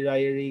Charles C.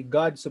 Ryrie,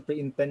 God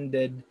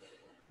superintended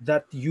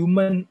that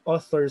human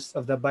authors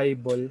of the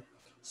Bible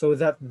so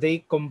that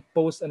they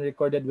composed and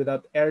recorded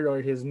without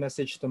error his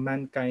message to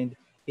mankind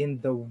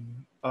in the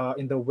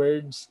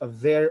words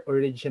of their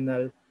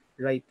original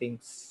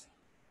writings.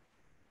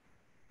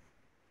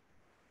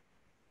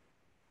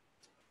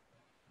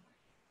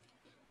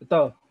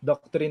 Ito,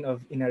 Doctrine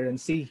of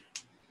Inerrancy.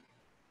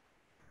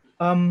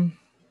 Ang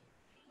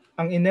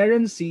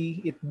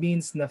inerrancy, it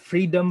means na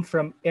freedom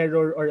from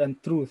error or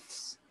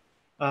untruths.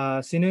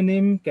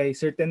 Synonym kay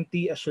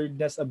certainty,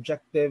 assuredness,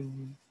 objective,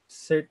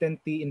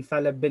 certainty,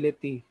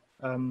 infallibility.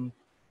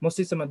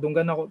 Mostly sa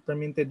madunggan ako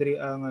permitted diri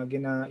ang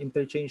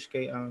gina-interchange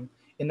kay ang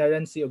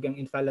inerrancy o ang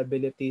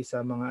infallibility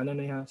sa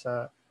mga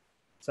sa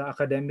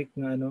academic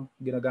nga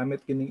ginagamit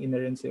kining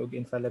inerrancy o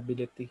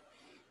infallibility.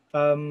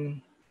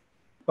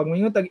 Pag mo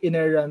tag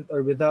inerrant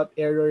or without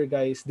error,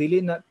 guys, dili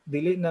na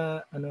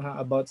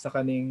about sa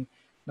kaning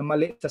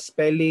namali sa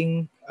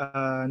spelling,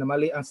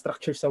 namali ang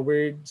structure sa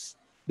words,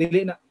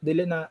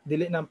 dili na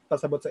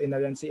pasabot sa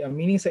inerrancy. Ang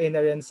meaning sa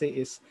inerrancy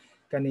is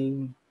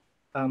kaning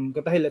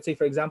katahi, let's say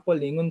for example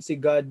ningon si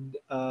God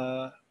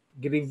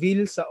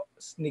gi-reveal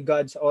ni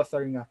God sa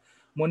author nga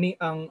muni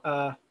ang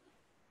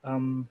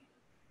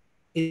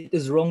it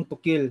is wrong to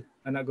kill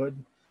ana God.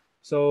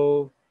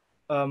 So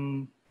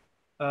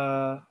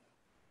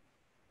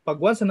pag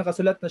once na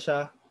nakasulat na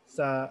siya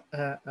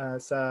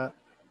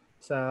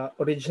sa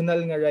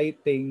original nga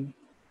writing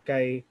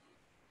kay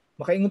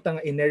makaingon ta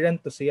nga inerrant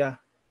to siya.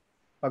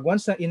 Pag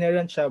once na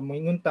inerrant siya,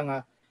 moingon ta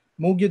nga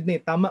mo gyud ni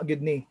tama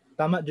gyud ni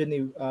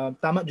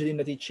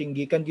na teaching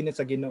gikan gyud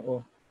sa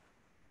Ginoo.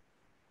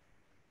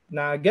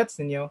 Na gets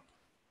ninyo?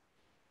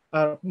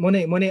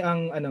 Muna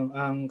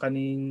ang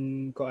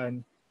kaning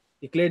koan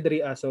i-clear diri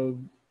so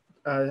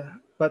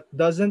but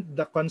doesn't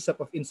the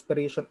concept of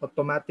inspiration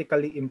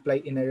automatically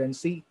imply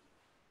inerrancy?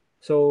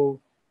 So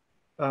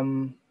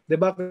di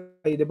ba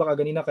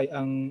kanina kay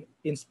ang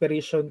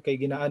inspiration kay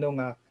ginaano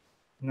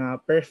nga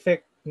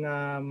perfect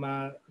nga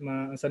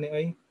sani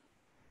oy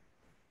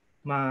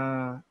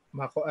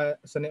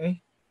sani oy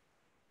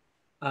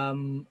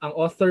ang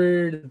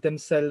author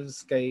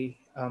themselves kay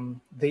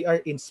they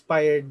are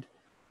inspired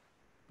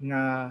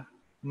nga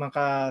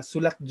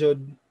makasulat jud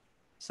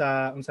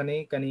sa unsa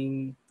ni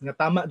kaning nga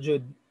tama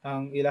jud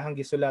ang ilahang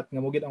gisulat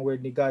nga mugid ang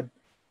word ni God.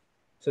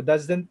 So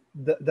doesn't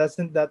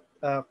that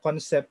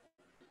concept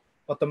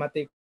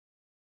automatically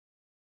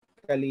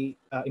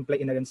imply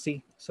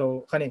inerrancy?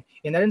 So kani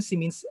inerrancy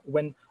means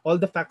when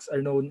all the facts are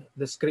known,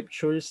 the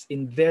scriptures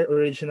in their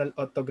original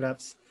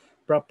autographs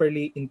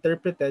properly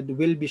interpreted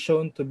will be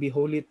shown to be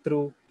wholly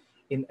true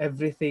in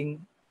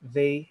everything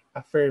they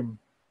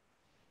affirm.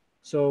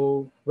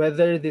 So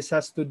whether this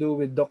has to do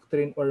with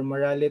doctrine or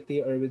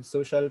morality or with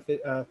social,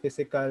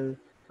 physical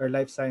or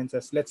life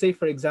sciences. Let's say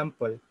for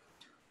example,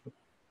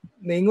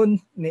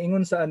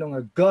 niingon sa ano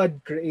nga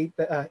God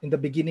created in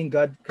the beginning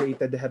God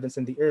created the heavens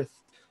and the earth.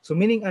 So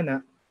meaning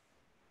ana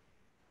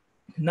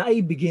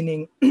naay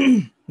beginning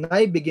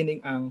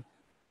ang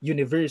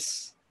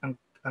universe,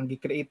 ang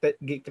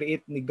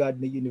gi-create ni God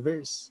na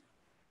universe.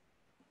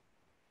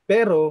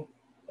 Pero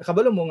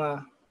kabalo mo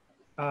nga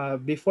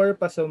before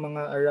pa sa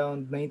mga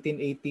around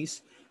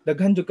 1980s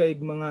daghan jud kay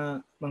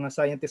mga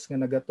scientists nga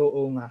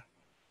nagatuo nga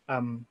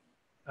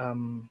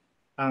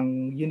ang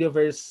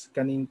universe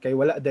kaning kay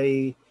wala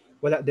day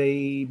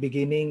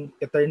beginning,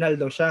 eternal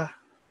daw siya.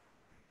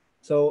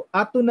 So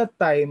ato na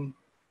time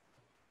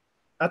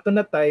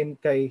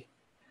kay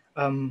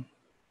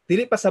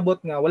dili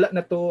pasabot nga wala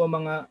na to ang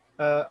mga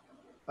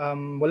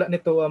wala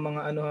nito ang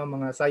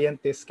mga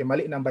scientists kay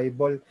mali ng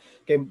Bible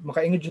kay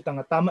makaingon jud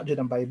nga tama jud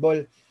ang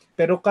Bible.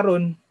 Pero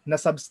karon na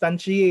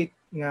substantiate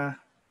nga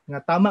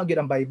tama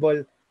gyud ang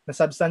Bible, na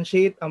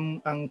substantiate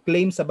ang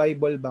claim sa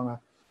Bible ba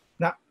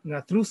nga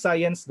through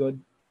science god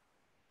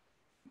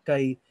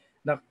kay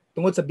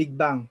tungod sa Big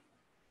Bang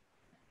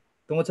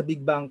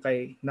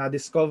kay na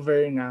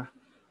discover nga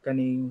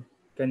kaning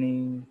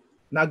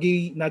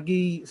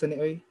nagi sani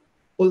oy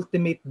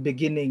ultimate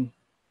beginning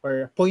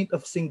or point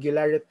of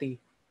singularity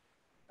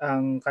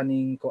ang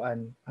kaning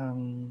koan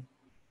ang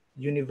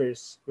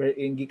universe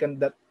wherein gikan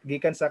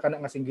sa kana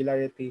nga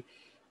singularity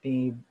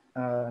ni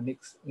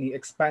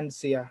expand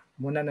siya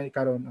muna na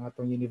karon ang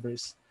atong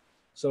universe.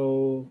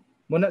 So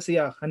muna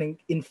siya kaning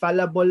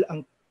infallible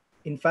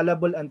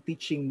ang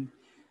teaching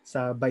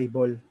sa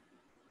Bible.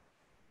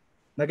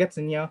 Nagets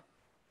niyo?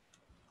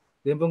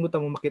 Di ba mo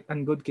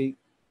makit-an good kay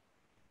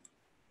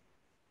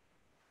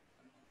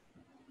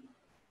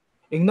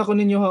ingna ko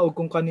ninyo ha og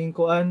kung kaning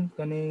kuan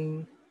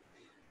kaning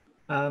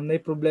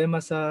may problema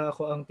sa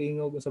ako ang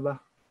tingog sa ba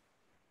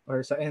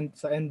or sa end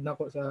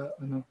nako sa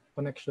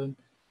connection.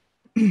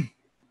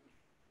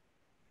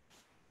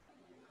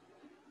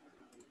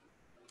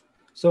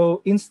 So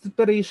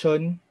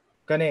inspiration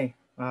kani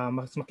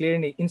mas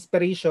clear ni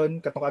inspiration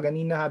katong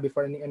kaganina ha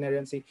before ni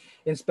inerrancy.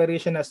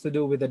 Inspiration has to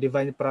do with the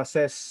divine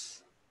process.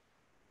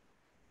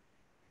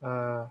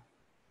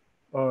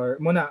 Or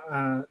muna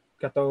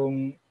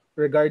katong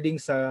regarding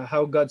sa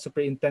how God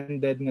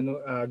superintended nga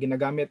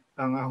ginagamit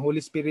ang Holy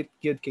Spirit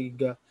gyud kay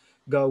ga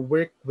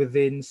work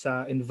within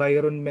sa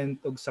environment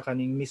ug sa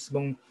kaning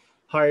mismong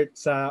heart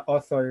sa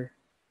author.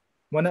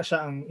 Muna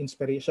siya ang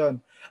inspiration.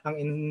 Ang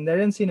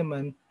inerrancy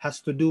naman has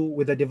to do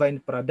with the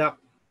divine product.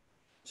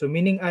 So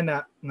meaning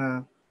ana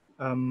nga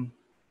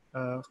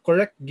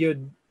correct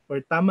gyud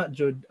or tama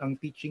gyud ang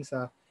teaching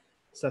sa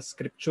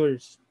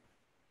scriptures.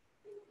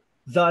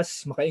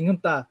 Thus, makaingon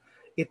ta,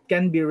 it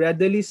can be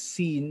readily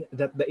seen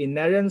that the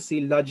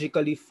inerrancy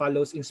logically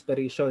follows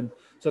inspiration.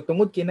 So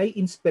tungod kinay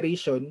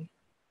inspiration,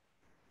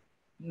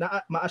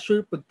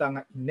 ma-assure pud ta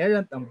nga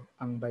inerrant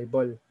ang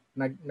Bible.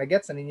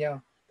 Nagets na ninyo?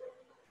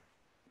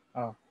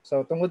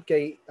 So tungod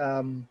kay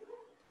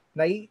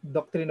nay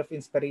doctrine of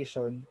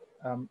inspiration,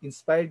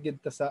 inspired gid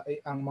ta sa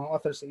ang mga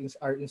authors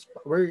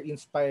were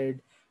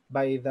inspired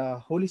by the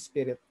Holy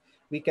Spirit.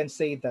 We can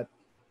say that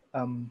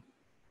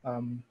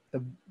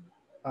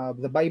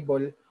the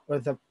Bible or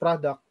the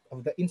product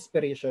of the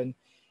inspiration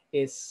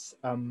is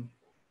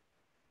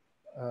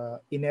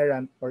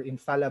inerrant or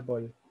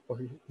infallible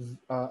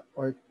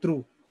or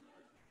true.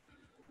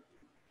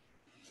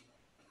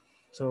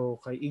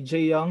 So kay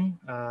E.J. Young,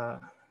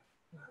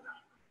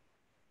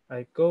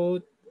 I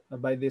quote,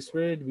 by this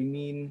word we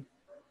mean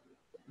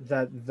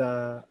that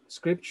the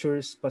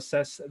scriptures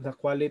possess the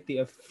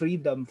quality of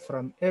freedom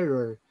from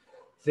error.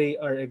 They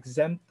are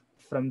exempt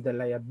from the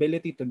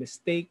liability to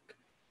mistake,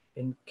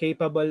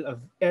 incapable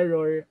of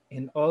error.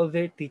 In all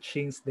their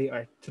teachings, they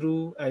are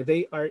true.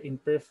 They are in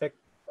perfect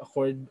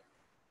accord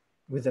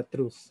with the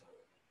truth.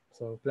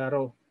 So,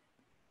 klaro,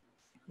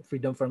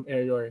 freedom from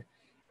error.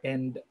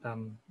 And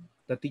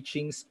the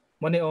teachings,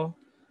 moneo,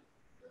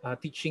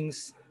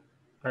 teachings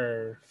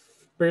are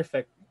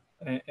perfect,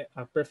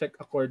 perfect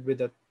accord with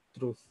the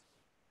truth.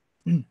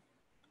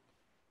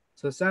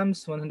 So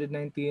Psalms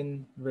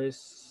 119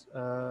 verse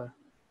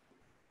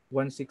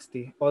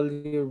 160, all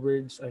your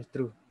words are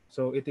true.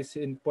 So it is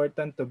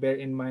important to bear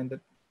in mind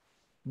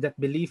that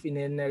belief in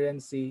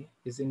inerrancy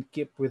is in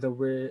keep with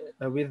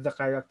with the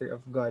character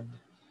of God.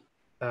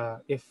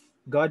 If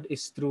God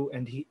is true,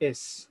 and He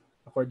is,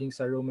 according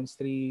to Romans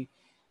 3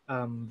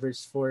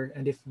 verse 4,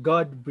 and if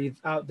God breathed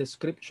out the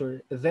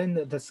scripture, then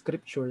the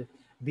scripture,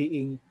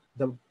 being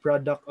the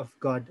product of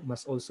God,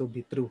 must also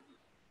be true.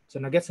 So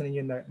nagets na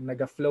ninyo na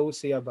naga-flow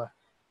siya ba?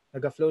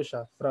 Naga-flow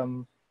siya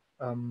from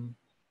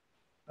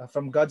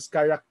God's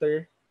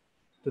character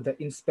to the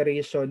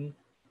inspiration,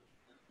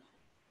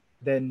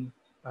 then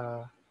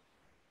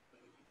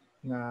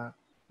nga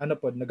ano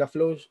pod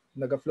naga-flow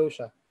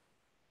siya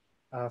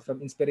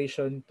from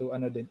inspiration to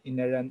ano din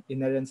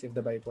inerrancy of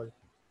the Bible.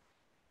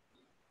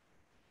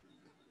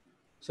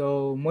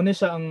 So muna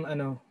siya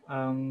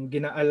ang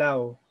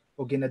ginaalaw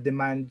o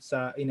gina-demand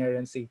sa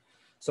inerrancy.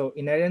 So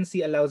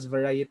inerrancy allows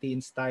variety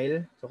in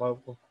style. So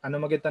ano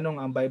magitanong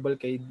ang Bible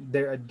kay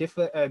there are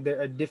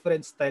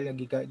different style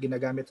nga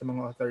ginagamit sa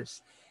mga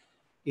authors.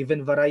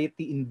 Even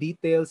variety in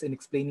details in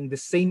explaining the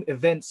same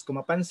events. Kung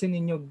mapansin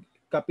ninyo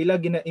kapila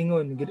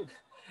ginaingon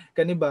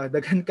kani ba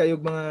daghan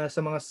kayog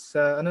sa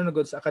ano na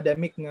sa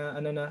academic nga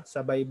ano na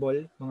sa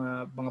Bible,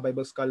 mga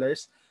Bible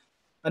scholars,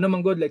 ano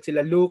man god like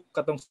sila Luke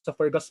katong sa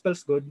four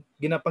gospels god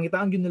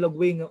ginapangitaan gyud nila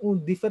way nga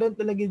different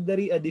na lagi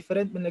dari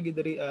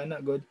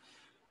na god,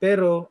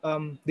 pero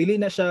dili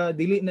na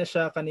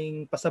siya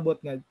kaning pasabot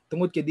nga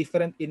tungod kay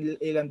different in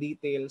ilang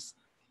details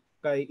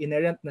kay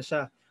inherent na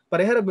siya.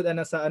 Pareha ra gud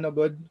ana sa ano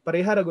god,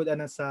 pareha ra gud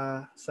ana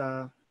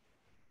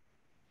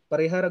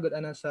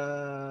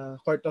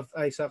court of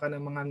sa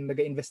kanang mga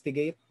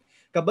naga-investigate.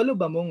 Kabalo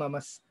ba mo nga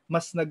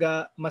mas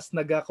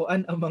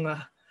nagakuan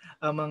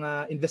ang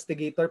mga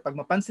investigator pag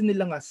mapansin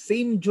nila nga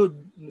same jud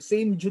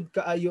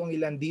kaayo ang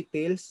ilang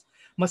details,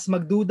 mas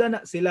magduda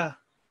na sila.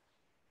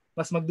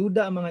 Mas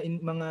magduda ang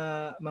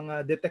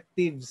mga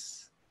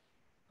detectives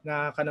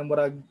nga kanang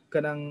murag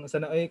kanang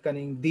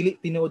kaning dili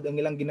tinuod ang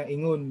ilang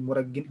ginaingon,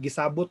 murag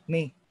gisabot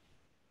ni.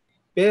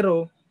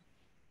 Pero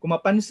kung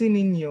mapansin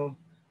ninyo,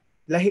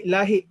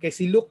 lahi-lahi kay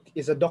si Luke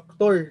is a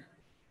doctor.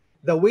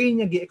 The way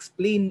niya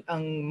gi-explain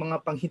ang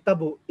mga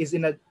panghitabo is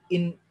in a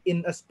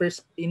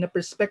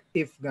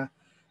perspective nga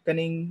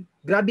kaning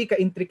grabe ka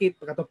intricate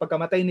katong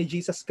pagkamatay ni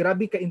Jesus,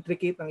 grabe ka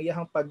intricate ang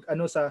iyang pag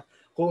sa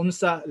kung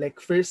unsa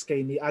like first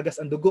kay ni agas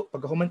ang dugo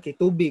pagkahuman kay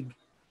tubig,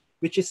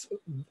 which is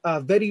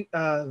very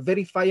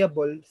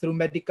verifiable through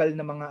medical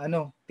na mga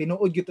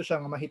tinuod gyud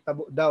siya nga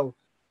mahitabo daw.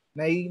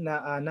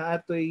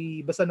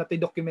 Naatoy basta natoy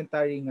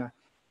documentary nga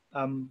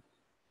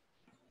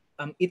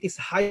it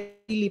is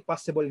highly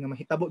possible nga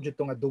mahitabo jud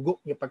to nga dugo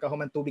nga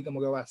pagkahuman tubig ang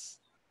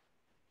mogawas.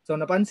 So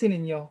napansin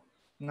ninyo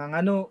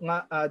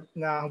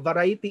nga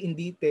variety in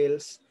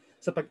details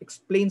sa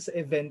pag-explain sa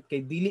event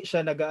kay dili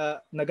siya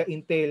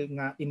naga-entail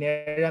nga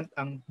inerrant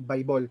ang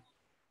Bible.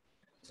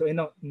 So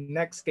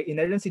next kay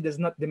inerrancy does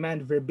not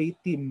demand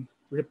verbatim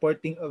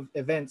reporting of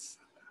events.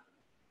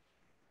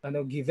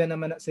 Given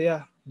naman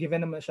siya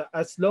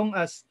as long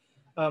as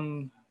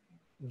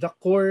the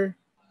core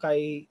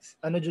kay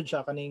jud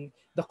siya kaning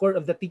the core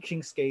of the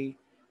teachings kay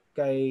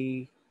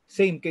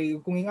same kay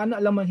kung ing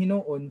ana lang man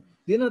hinuon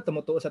di na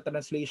tumutuo sa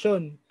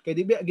translation kay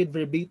di ba gid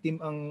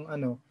verbatim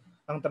ang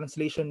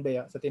translation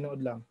ba sa tinuod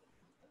lang.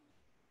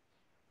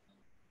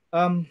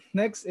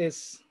 Next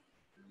is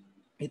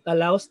it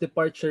allows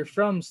departure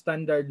from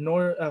standard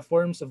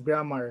forms of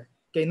grammar.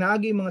 Kay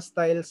naagi mga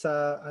style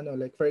sa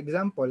like for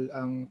example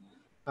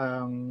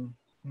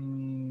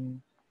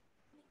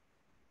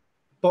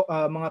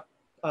mga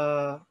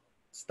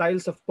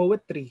styles of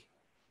poetry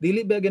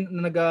dili ba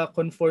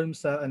naga-conform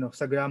sa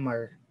sa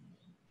grammar.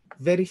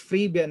 Very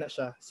free ba na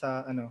siya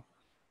sa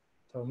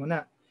So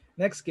muna.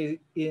 Next,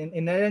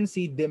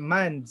 inerrancy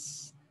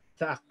demands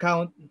the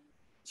account.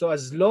 So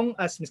as long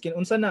as miskin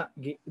unsa na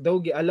daw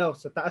gi-allow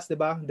sa taas, di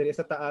ba? Diri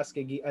sa taas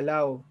kay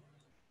gi-allow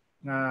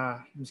nga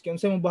miskin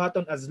unsa mong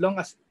buhaton as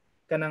long as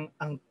kanang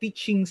ang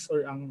teachings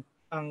or ang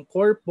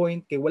core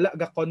point kay wala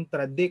ga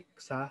contradict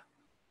sa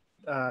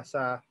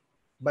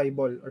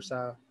Bible or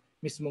sa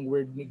mismong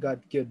word ni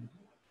God gyud.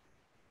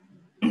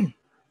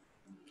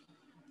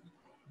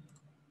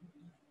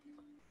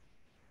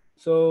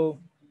 So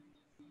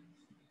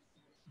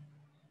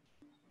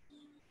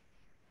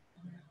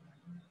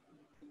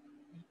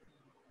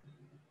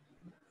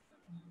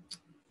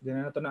Di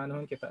na ito na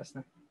anuhon kitaas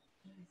na.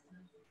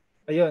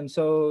 Ayun,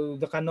 so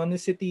the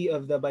canonicity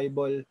of the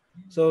Bible.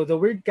 So the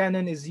word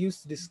canon is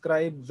used to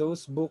describe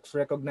those books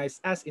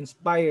recognized as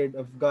inspired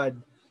of God.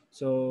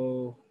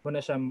 So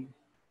muna siya,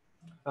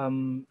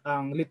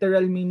 ang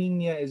literal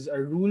meaning niya is a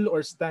rule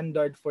or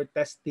standard for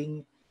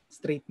testing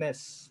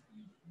straightness.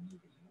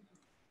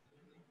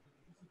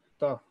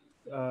 To.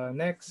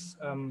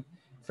 Next,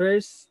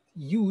 first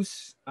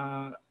use,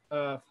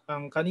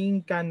 ang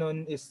kaning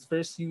canon is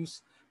first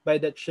used by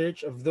the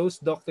church of those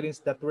doctrines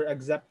that were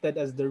accepted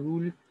as the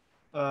rule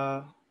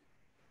uh,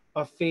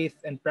 of faith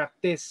and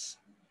practice.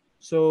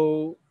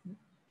 So,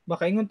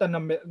 makaingon ta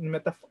na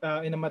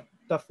in a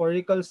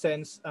metaphorical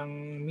sense,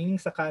 ang meaning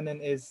sa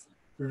canon is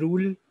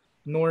rule,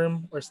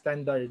 norm, or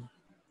standard.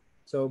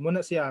 So,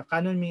 muna siya,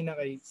 canon meaning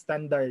ay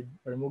standard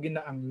or mugin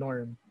na ang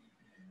norm.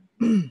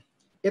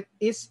 It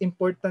is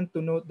important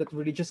to note that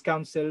religious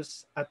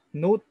councils at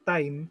no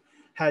time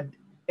had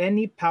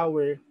any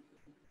power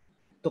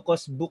to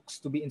cause books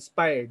to be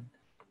inspired.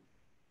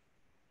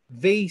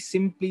 They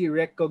simply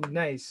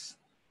recognize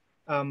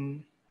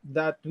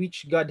that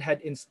which God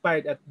had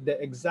inspired at the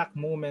exact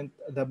moment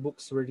the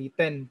books were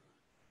written.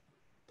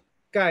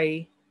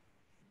 Kay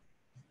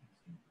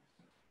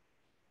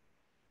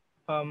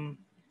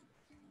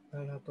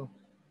ano to?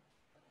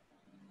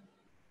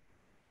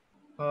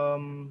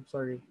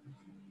 Sorry.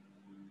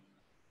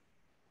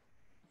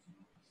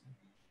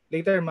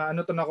 Later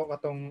maano to nako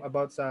katong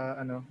about sa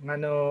ano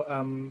ngano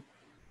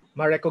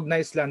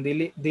ma-recognize lang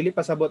dili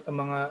pasabot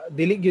ang mga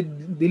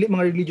dili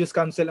mga religious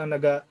council ang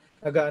naga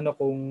ano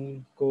kung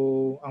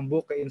ang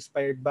book ay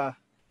inspired ba,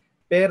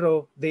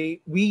 pero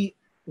we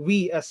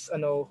as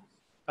ano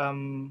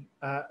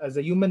as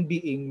a human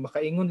being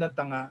makaingon lang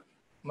ta nga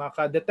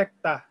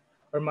makadetekta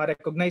or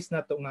ma-recognize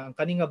nato nga ang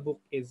kani nga book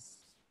is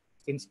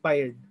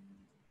inspired.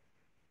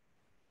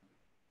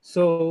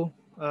 So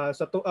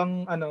sa to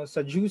ang ano sa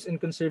Jews and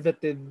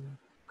conservative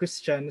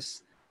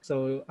Christians,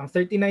 so ang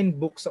 39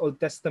 books sa Old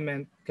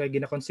Testament kay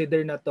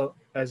gina-consider na to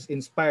as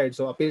inspired,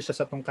 so appeal siya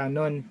sa tong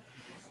canon.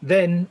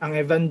 Then ang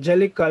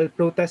evangelical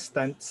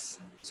Protestants,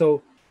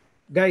 so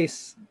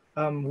guys,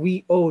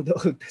 we owe the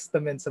Old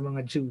Testament sa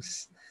mga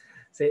Jews.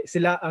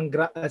 Sila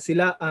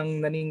ang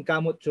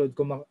naningkamot jud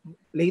kung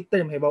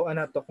later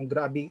mahibaw-an nato kung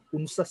grabe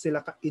unsa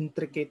sila ka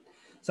intricate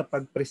sa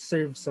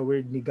pag-preserve sa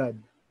word ni God.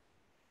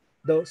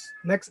 Those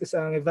next is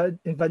ang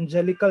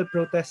evangelical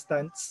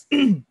Protestants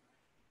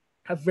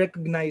have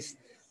recognized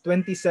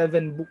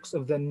 27 books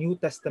of the New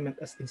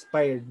Testament as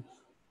inspired.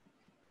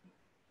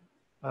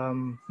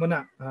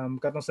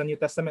 Katong sa New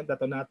Testament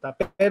dato nata,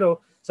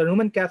 pero sa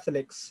Roman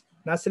Catholics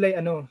na sila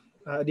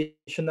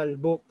additional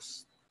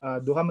books,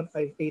 8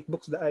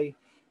 books da ay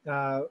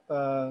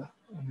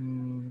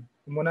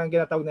muna ang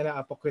ginatawag nila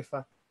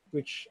apocrypha,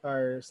 which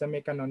are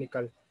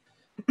semi-canonical.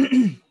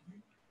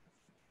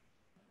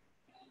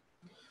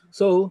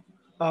 So,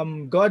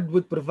 God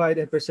would provide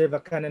and preserve a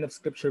canon of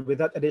scripture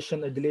without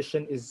addition or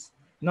deletion is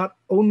not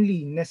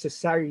only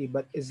necessary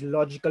but is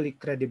logically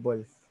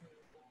credible.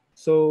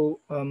 So,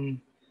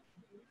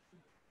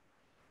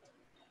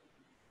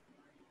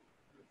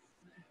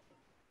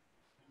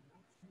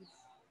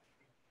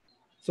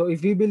 if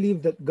we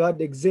believe that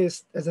God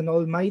exists as an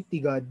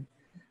almighty God,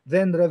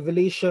 then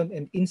revelation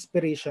and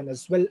inspiration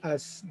as well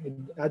as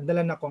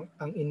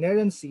ang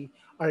inerrancy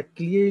are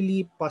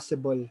clearly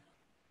possible.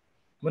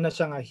 Muna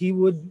siya nga, He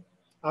would,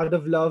 out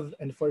of love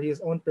and for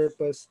His own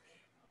purpose,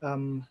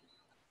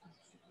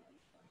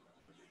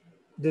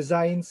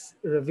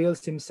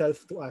 reveals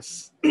Himself to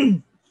us.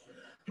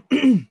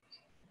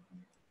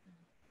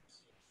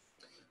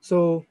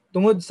 So,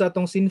 tungod sa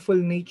tong sinful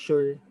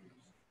nature,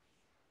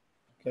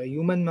 kay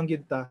human man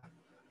gyud ta,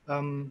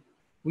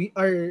 we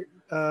are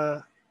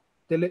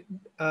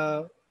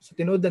sa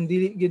tinuod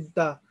dili gyud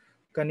ta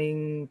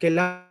kaning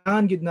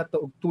kailangan gyud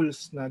nato og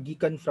tools na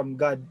gikan from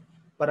God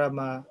para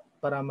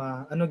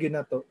ano gyud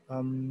nato,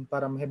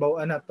 para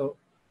mahibaw-an nato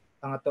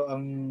ang ato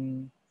ang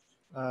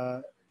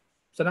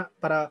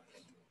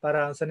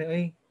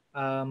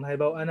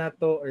mahibaw-an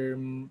nato or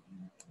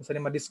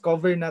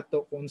ma-discover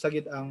nato kung unsa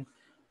gyud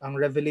ang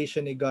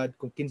revelation ni God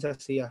kung kinsa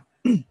siya.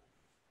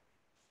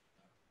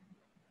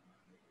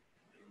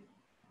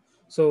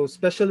 So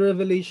special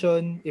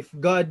revelation, if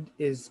God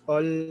is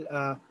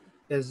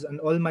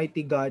an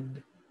almighty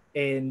God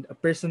and a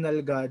personal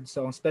God,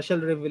 so ang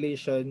special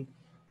revelation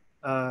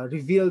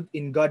revealed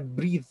in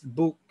God-breathed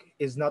book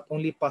is not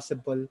only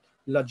possible,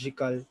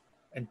 logical,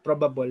 and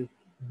probable,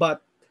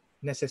 but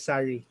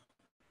necessary.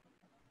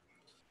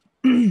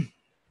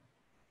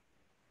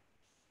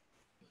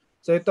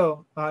 So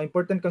ito,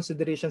 important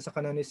consideration sa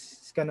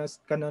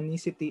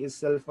canonicity is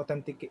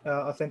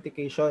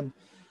self-authentication.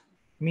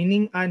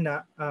 Meaning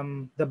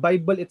the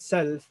Bible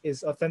itself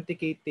is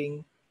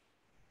authenticating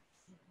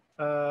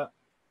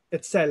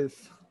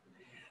itself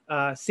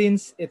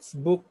since its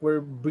book were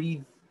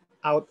breathed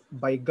out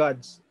by God.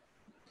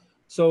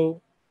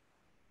 So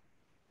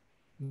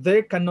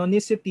their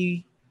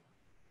canonicity,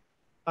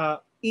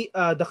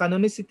 the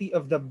canonicity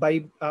of the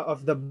Bible,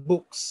 of the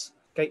books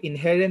kay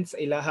inherent sa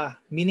ilaha,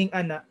 meaning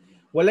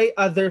walay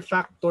other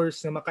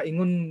factors na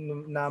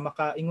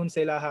makaingon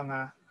sa ilaha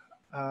nga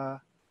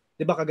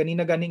di ba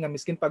kaganina gani nga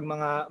miskin pag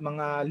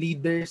mga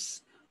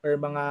leaders or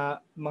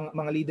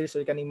mga leaders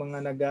or kaning mga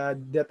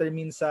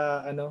nag-determine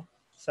sa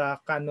sa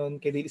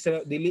canon kay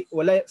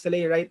wala sila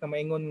right na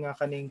maingon nga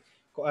kaning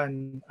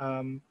kuan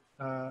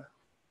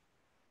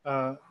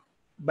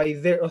by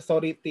their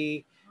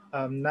authority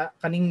na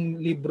kaning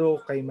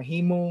libro kay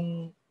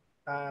mahimong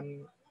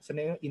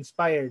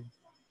inspired.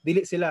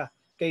 Dili sila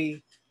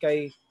kay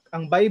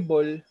ang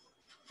Bible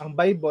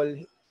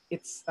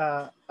it's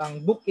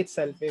ang book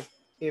itself,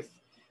 if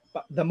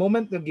the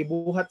moment na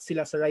gibuhat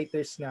sila sa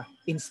writers na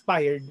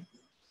inspired,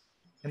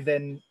 and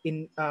then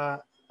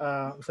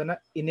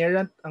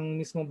inerrant ang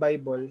mismong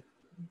Bible,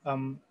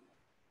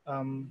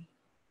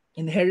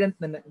 inherent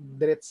na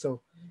diretso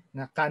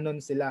nga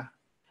canon sila.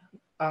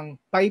 Ang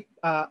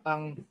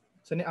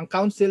ang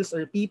councils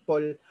or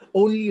people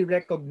only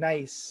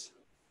recognize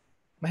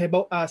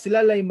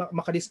sila lang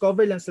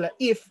makadiscover lang sila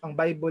if ang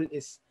Bible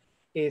is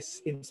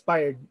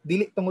inspired.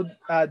 Dili tungod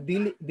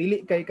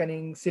dili kay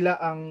kaning sila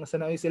ang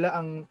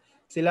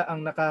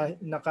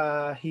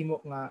nakahimo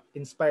nga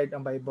inspired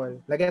ang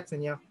Bible. Lagets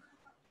ninyo?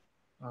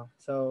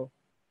 So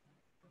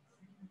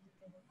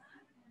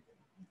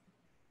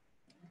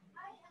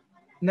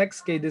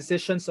next kay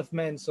decisions of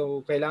men.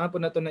 So kailangan po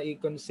nato na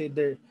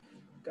i-consider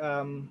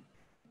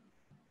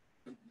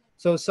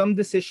so some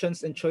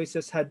decisions and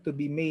choices had to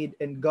be made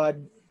and God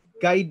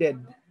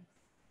guided.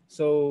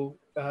 So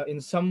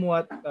in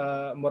somewhat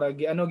murag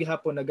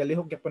gihapon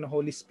nagalihok gyapon ng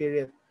Holy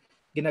Spirit,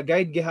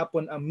 gina-guide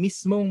gihapon ang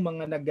mismong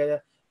mga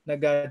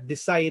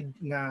naga-decide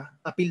nga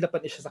apil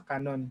dapat siya sa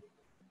canon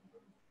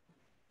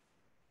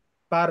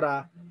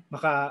para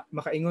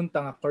makaingon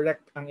ta nga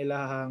correct ang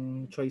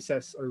ilahang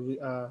choices or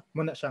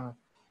muna siya nga.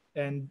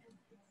 And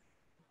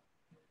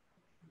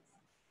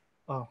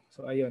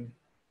so ayun.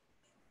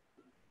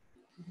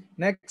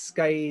 Next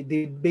kay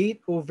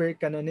debate over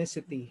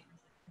canonicity.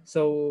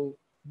 So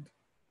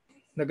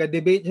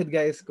naga-debate jud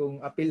guys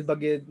kung apil ba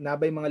gyud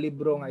nabay mga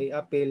libro nga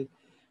i-apil.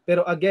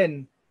 Pero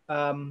again,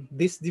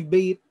 this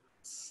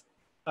debates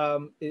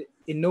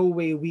in no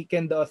way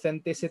weaken the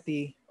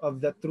authenticity of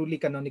the truly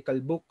canonical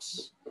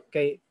books.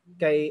 Kay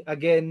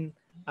again,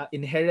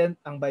 inherent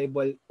ang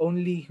Bible,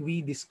 only we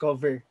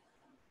discover.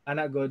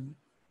 Ana god,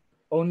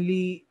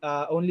 only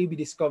we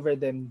discover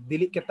them.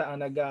 Dili kita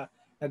ang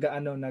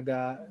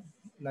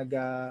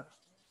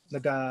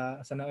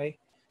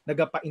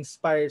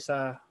nagapa-inspire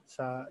sa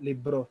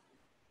libro.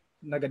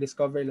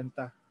 Naga-discover lang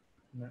ta.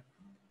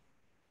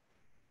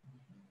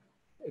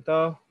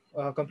 Ito,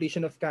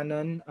 completion of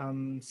canon.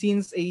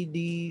 Since AD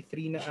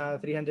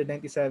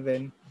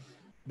 397,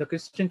 the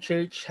Christian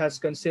Church has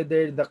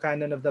considered the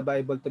canon of the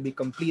Bible to be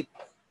complete.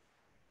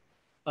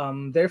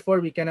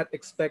 Therefore, we cannot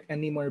expect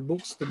any more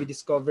books to be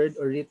discovered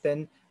or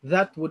written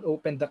that would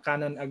open the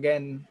canon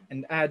again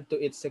and add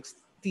to its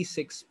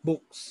 66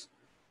 books.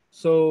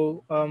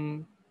 So,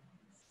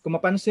 kung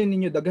mapansin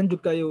ninyo, daghan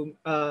jud kayo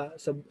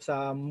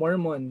sa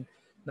Mormon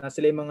na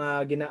sila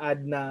mga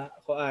gina-add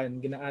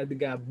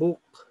ga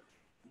book.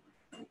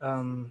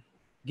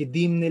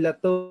 Gidim nila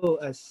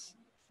to as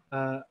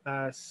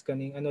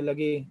kaning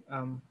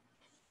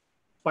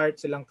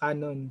part silang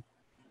canon.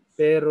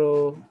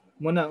 Pero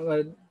muna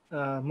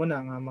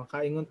nga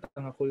makaingon ta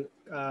nga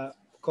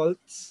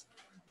cults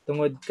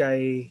tungod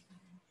kay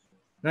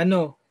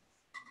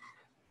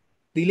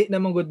dili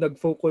naman gud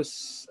nag-focus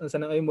sa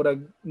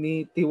murag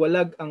ni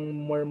tiwalag ang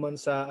Mormon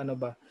sa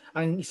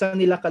ang isa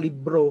nila ka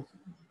libro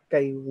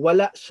kay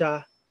wala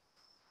siya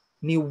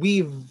ni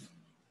weave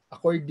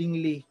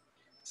accordingly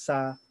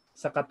sa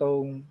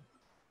katong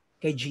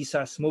kay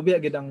Jesus. Mobi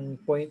gid ang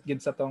point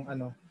gid sa tong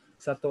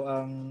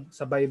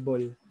sa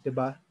Bible, di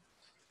ba?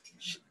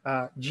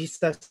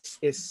 Jesus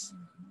is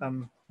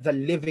the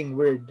living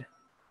word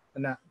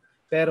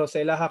pero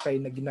sa ilaha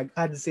kay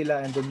nag-add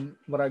sila and then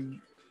murag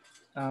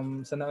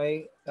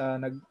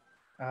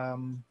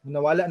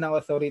nawala ng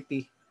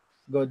authority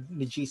God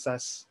ni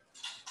Jesus.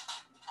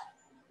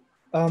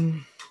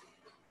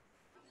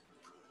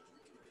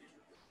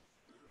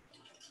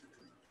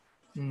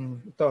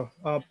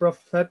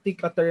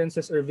 Prophetic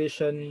utterances or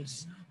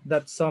visions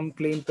that some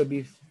claim to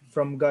be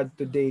from God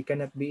today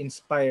cannot be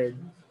inspired.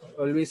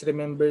 Always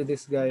remember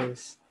this,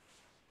 guys.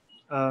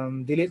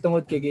 Dili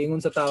tungod kay giingon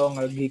sa tao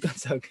nga gikan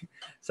sa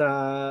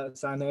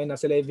na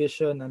sila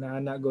vision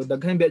ana go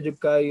daghan ba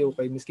jud kayo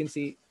kay miskin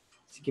si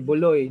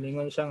Kibuloy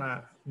ningon siya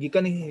nga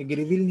gikan ni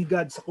gi-reveal ni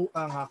God sa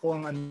ako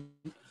ang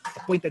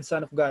appointed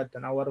son of God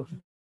tanawa ro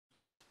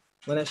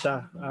wala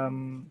siya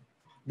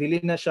dili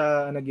na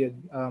siya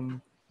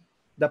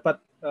dapat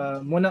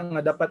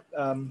dapat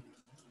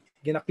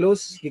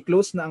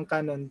gi-close na ang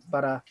canon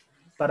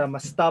para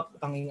ma-stop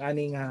ang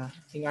ingani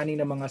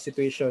na mga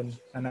situation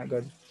ana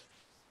God.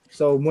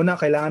 So muna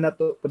kailangan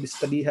nato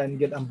pag-studyhan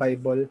gid ang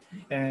Bible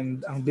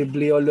and ang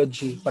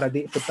Bibliology para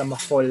di pud ta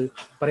ma-fall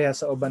pareha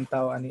sa ubang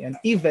tao ani, and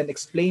even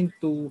explain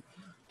to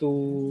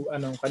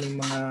kaning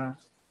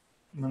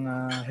mga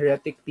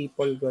heretic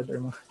people God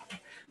or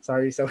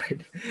sorry sa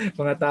word,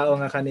 mga tao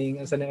nga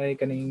kaning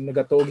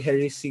nagatuog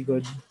heresy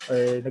good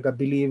or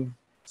nagabelieve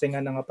sa nga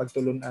nga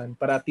pagtulunan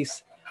para at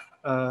least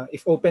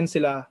if open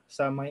sila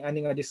sa may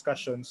ani nga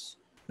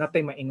discussions natay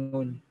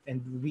maingon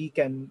and we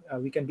can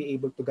be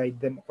able to guide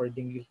them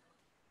accordingly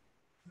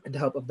with the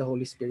help of the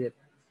Holy Spirit.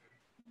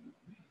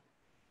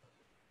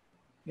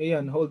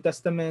 Ngayon, Old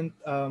Testament,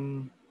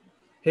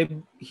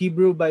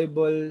 Hebrew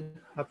Bible,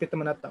 hapit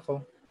naman nata ko.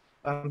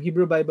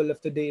 Hebrew Bible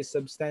of today is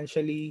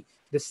substantially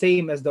the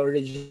same as the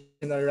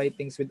original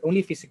writings with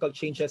only physical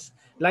changes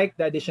like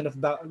the addition of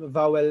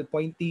vowel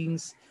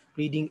pointings,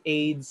 reading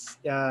aids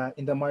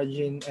in the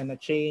margin, and a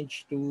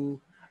change to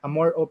a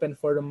more open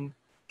form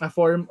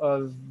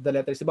of the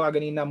letters. Diba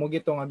ganina mo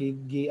gito nga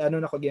ano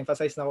na ko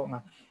gi-emphasize na ko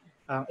nga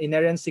ang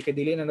inerrancy kay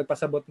dili na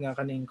nagpasabot nga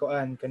kaning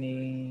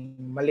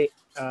mali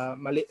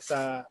mali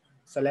sa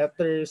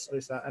letters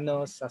or sa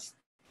sa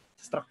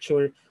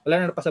structure, wala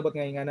na napasabot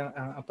nga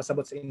ang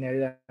pasabot sa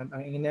inerrant.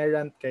 Ang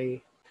inerrant kay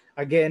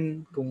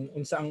again kung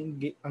unsa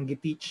ang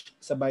gi-teach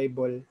sa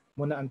Bible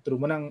muna ang true,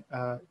 muna ang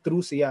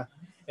true siya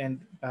and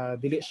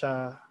dili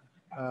siya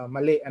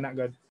mali ana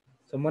god.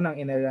 So muna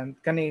ang inerrant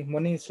kani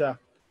muna siya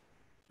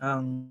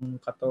ang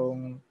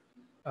katong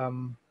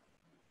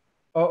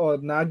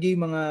nagi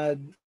mga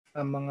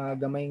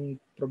gamayng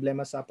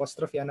problema sa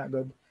apostrophe ana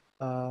god.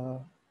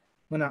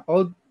 Muna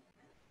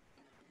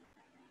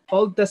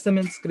Old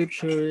Testament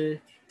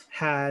scripture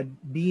had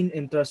been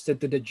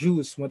entrusted to the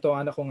Jews. Moto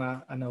ana ko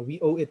nga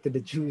we owe it to the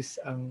Jews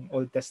ang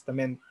Old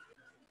Testament.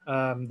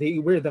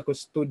 They were the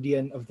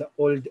custodian of the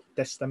Old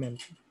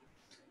Testament.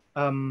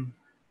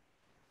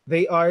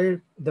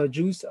 The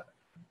Jews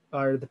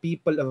are the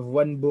people of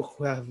one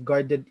book who have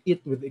guarded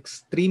it with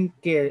extreme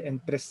care and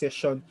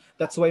precision.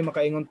 That's why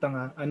makaingon ta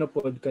nga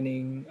pod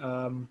kaning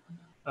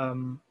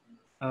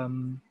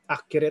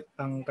accurate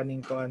ang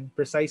kaning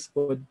precise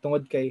pod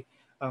tungod kay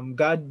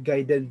God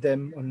guided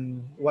them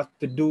on what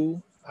to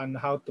do and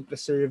how to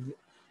preserve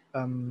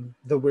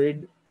the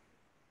word.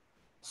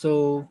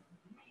 So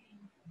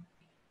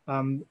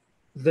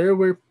there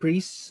were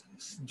priests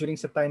during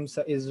sa time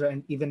sa Israel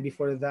and even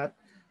before that,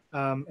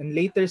 and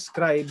later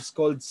scribes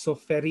called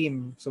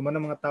soferim. So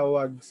mga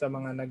tawag sa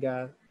mga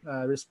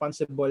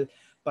responsible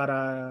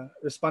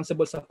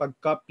sa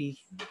pagcopy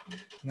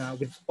nga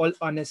with all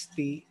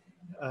honesty,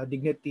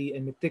 dignity,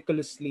 and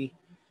meticulously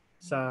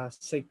sa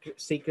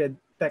sacred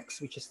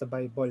text, which is the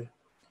Bible,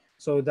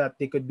 so that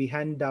they could be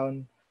hand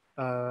down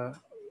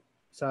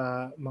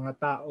sa mga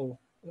tao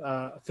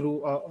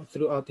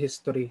throughout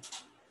history,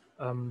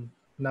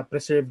 na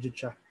preserved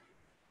siya.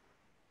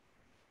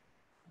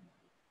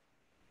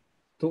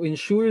 To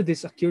ensure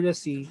this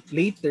accuracy,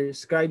 later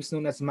scribes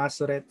known as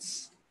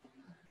Masoretes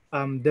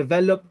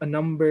develop a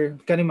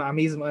number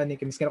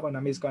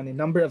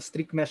number of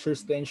strict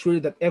measures to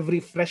ensure that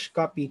every fresh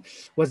copy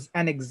was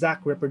an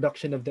exact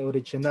reproduction of the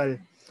original.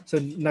 So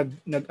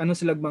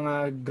sila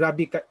mga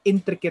grabe ka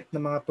intricate na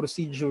mga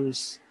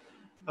procedures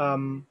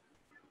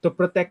to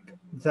protect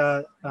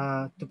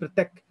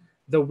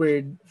the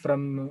word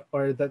from,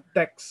 or the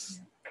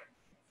text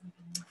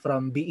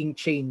from being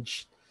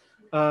changed.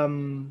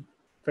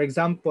 For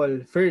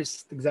example,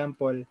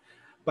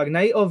 pag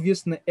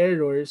na-obvious na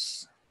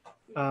errors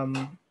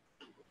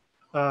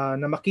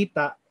na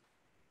makita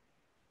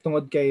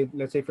tungod kay,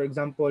 let's say for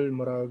example,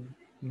 murag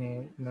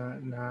nad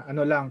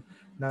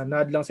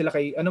lang sila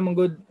kay man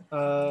good,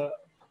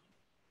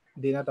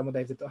 di na tamo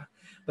dive dito.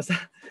 Basta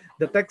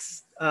the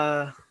text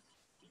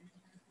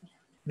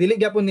dili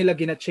gyapon nila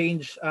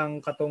gina-change ang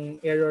katong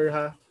error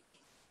ha.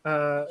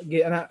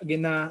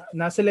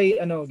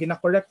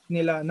 Gina-correct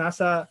nila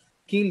nasa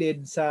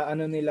kilid sa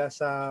nila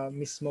sa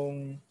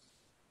mismong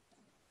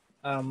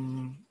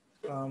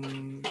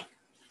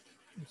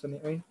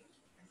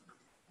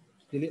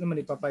dili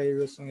naman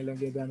papyrus ang ilang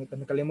gigamit.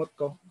 Nakalimot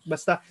ko.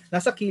 Basta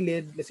nasa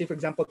kilid, let's say for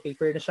example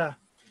paper na siya.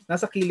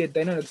 Nasa kilid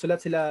tayo nagsulat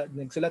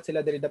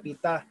sila diri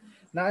dapita.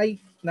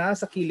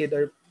 Nasa kilid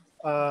or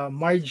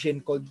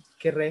margin called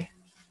kere.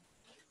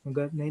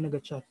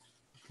 Naga-chat.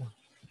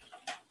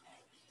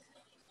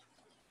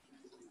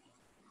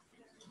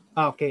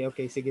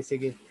 Okay.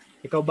 Sige.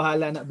 Ikaw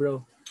bahala na,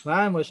 bro.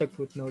 Mo siya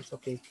footnotes.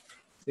 Okay.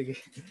 Sige.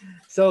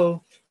 So,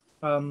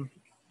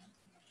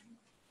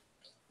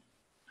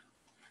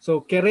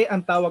 kere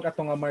ang tawag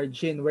ato nga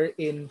margin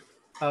wherein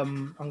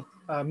ang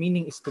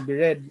meaning is to be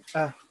read.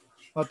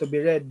 To be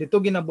read. Dito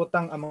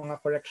ginabutang ang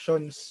mga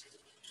corrections.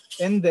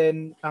 And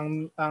then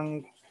ang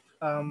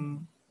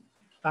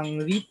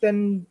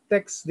written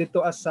text dito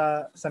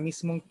sa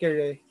mismong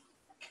kere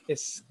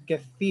is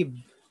kethib.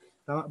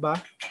 Tama ba?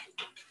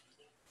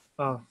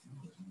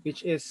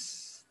 Which is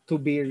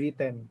to be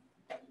written.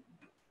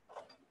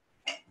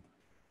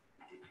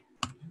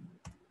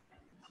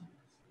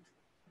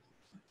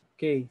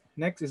 Okay,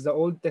 next is the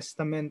Old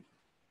Testament.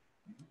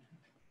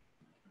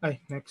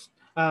 Next.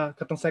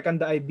 Katong second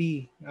the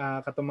IB,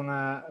 katong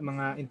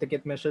mga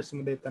intricate measures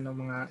mo dito ng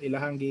mga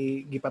ilahang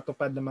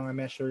gipatupad ng mga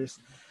measures.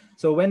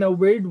 So when a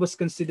word was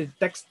considered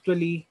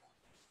textually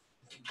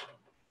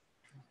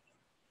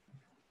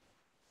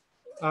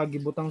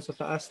gibutang sa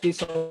taas di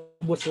sa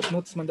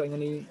footnotes man daw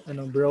ni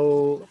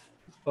bro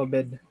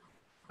Obed.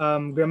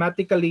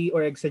 Grammatically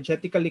or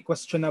exegetically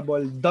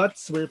questionable,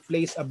 dots were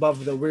placed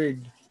above the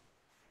word.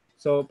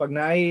 So pag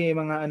naay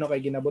mga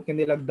kay ginabot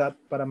kanila dot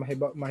para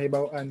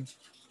mahibaw-an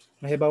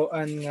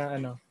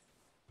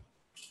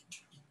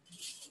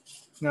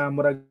nga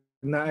murag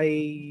na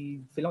ay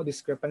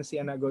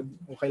discrepancy ana god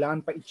o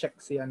kailangan pa i-check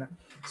siya na.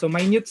 So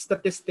minute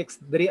statistics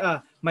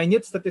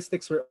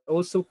were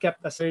also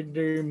kept as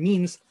further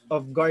means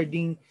of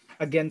guarding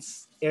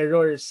against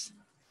errors.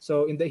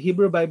 So in the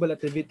Hebrew Bible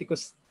at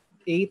Leviticus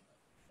 8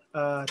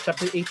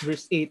 chapter 8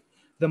 verse 8,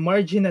 the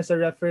margin has a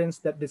reference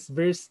that this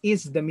verse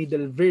is the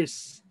middle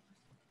verse.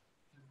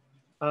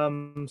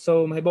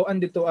 So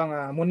mahibaw-an dito ang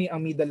muni ang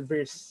middle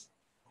verse.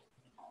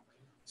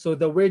 So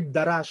the word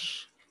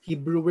darash,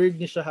 Hebrew word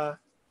ni siya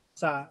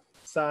sa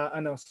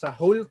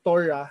whole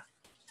Torah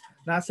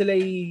na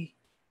sila'y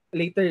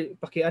later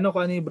ko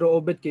ani bro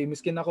Obed kay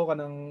miskin ako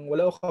kanang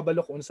wala ko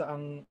kabalo kung unsa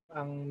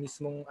ang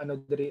mismong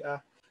diri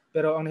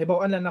pero ang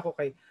nahibaw-an lang ako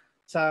kay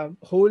sa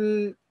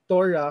whole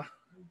Torah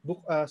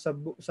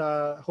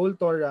sa whole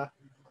Torah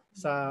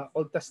sa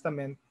Old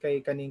Testament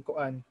kay kaning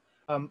kuan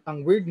ang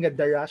word nga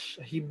darash,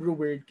 Hebrew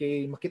word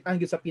kay makit-an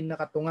gyud sa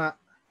pinakatunga.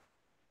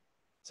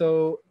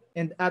 So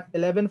and at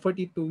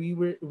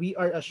 11:42 we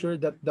are assured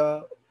that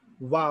the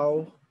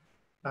wow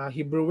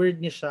Hebrew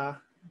word ni siya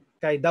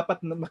kay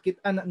dapat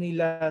makita na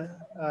nila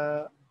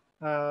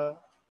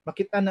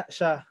makita na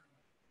siya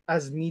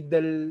as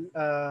middle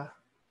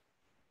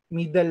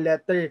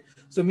letter.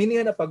 So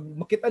meaning na pag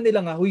makita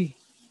nila nga huy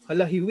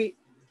hala hiwi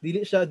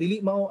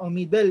dili mao ang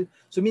middle.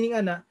 So meaning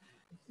ana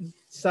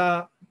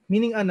sa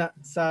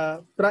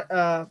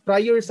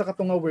prior sa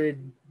katunga word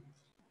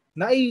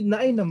naay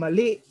na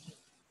mali.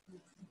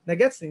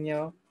 Nagets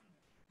niyo?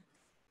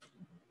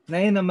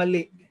 Naay na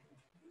mali.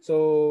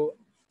 So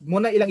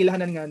muna ilang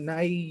ilahanan nga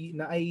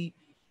naay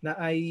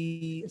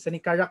sa ni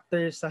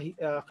character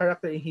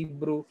character in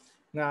Hebrew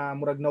nga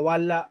murag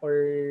nawala or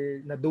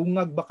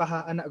nadungag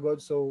baka ana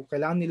god, so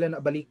kailangan nila na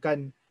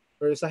balikan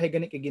or sahay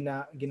gani kay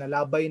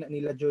ginalabay na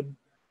nila jud.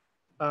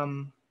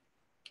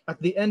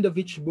 At the end of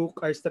each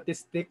book are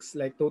statistics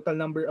like total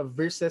number of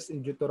verses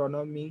in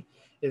Deuteronomy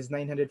is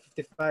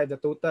 955, the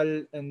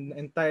total and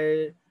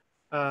entire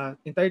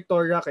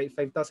Torah kay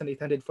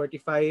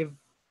 5,845.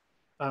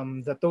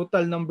 The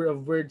total number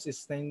of words is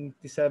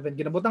 97.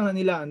 Ginabutang na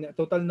nila ang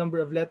total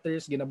number of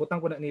letters, ginabutang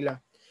ko na nila.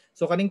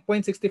 So kaning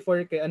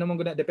 0.64 kay ano man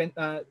guna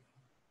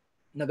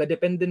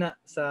nagadepende na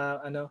sa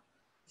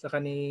sa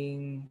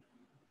kaning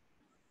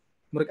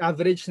murag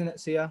average na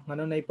siya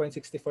ngano na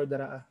 0.64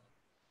 dara.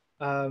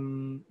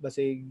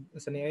 Basig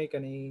sa niya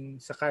kaning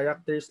sa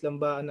characters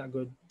lang ba ana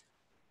good.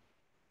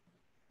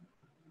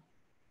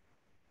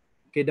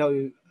 Kay daw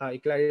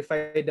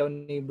i-clarify daw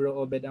ni Bro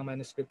Obed ang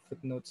manuscript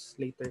footnotes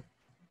later.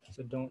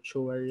 So don't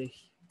worry.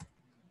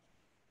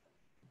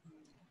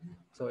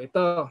 So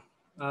ito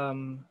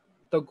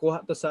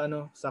kuha to sa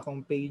sa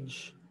akong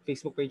page,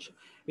 Facebook page,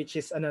 which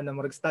is na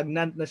murag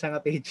stagnant na siya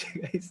nga page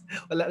guys.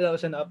 Wala daw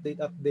siya na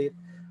update.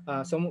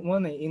 So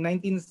in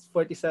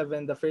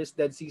 1947 the first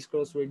Dead Sea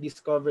Scrolls were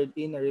discovered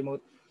in a remote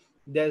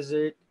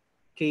desert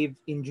cave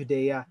in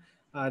Judea.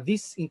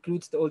 This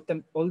includes the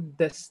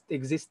oldest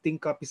existing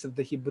copies of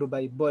the Hebrew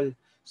Bible.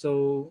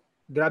 So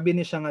grabe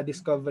ni siya nga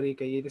discovery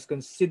kay it is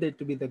considered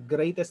to be the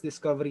greatest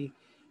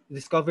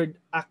discovered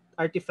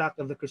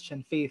artifact of the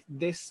Christian faith.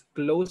 This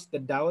closed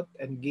the doubt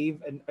and gave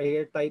an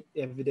airtight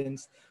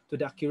evidence to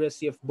the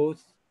accuracy of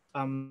both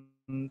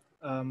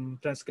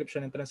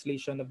transcription and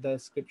translation of the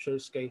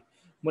scriptures. Kay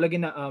mula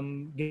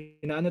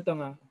ginaano to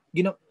nga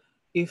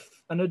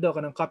if daw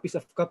kanang copies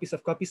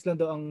lang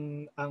daw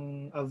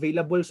ang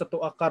available sa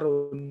tuwa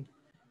karon,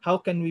 how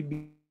can we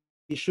be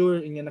sure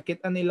inya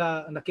nakita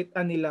nila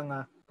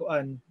nga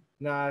kuan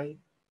nga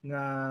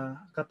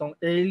katong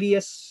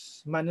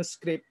earliest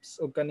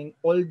manuscripts o kaning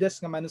oldest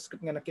nga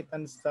manuscript nga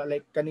nakitaan sa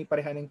like kaning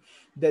parehaning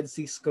Dead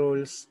Sea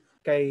Scrolls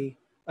kay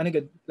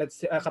gud let's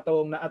say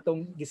katong na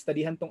atong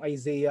gistudihan tong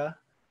Isaiah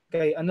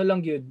kay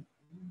lang gyud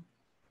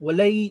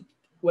wala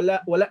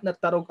na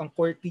tarog ang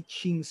core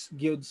teachings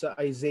gyud sa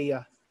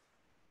Isaiah.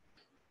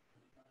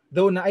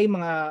 Though na ay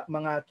mga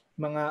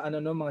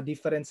mga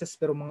differences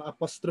pero mga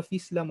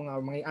apostrophes lang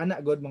mga ana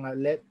god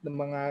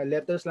mga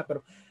letters lang pero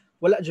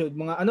wala jud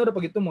mga ra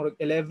pag ito mo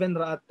 11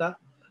 ra ata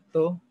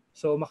to.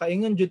 So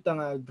makaingon jud ta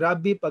nga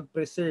grabe pag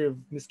preserve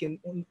miskin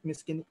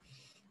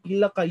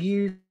pila ka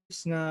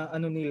years nga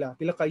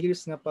pila ka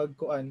years nga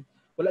pagkuan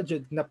wala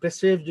jud na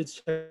preserve jud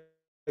siya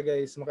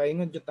guys.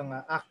 Makaingon jud ta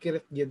nga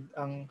accurate jud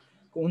ang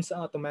kung unsa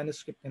ang atong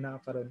manuscript nga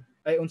naa karon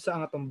ay unsa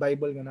ang atong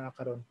Bible nga naa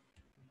karon.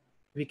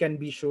 We can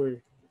be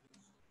sure.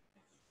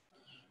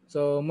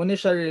 So muna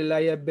siya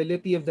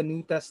reliability of the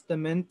New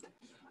Testament.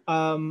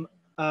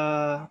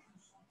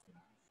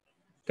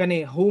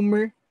 Kani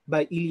Homer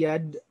by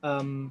Iliad,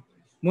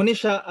 muna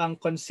siya ang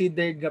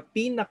considered nga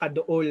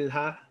pinakaduol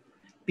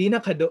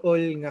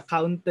nga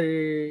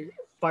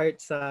counterpart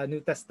sa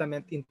New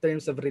Testament in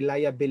terms of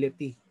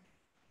reliability.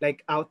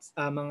 like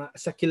mga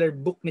secular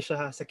book ni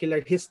siya,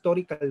 secular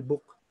historical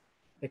book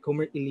like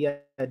Homer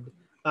Iliad.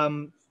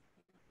 Ang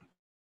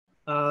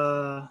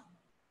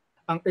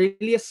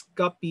earliest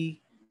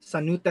copy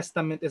sa New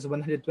Testament is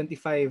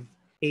 125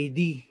 AD.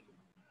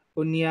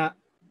 Unya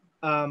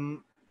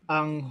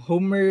ang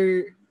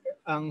Homer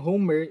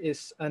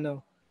is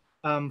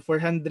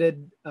 400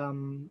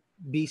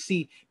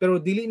 BC. Pero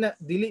dili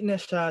na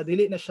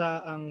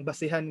siya ang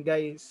basihan,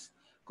 guys,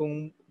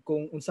 kung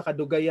unsa ka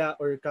dugaya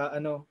or ka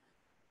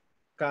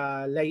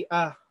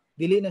laya.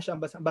 Dili na siya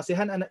ang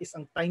basihan ana is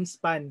ang time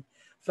span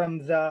from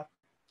the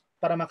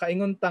para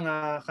makaingon ta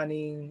nga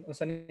kaning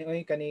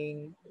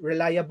kaning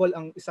reliable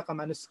ang isa ka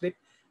manuscript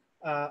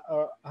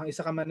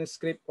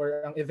or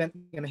ang event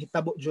nga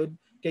nahitabo jud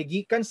kay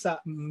gikan sa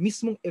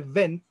mismong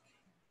event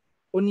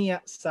unya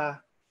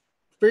sa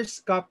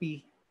first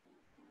copy.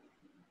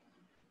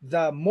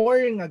 The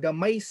more nga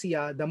gamay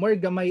siya, the more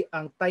gamay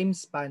ang time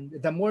span,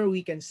 the more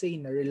we can say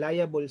na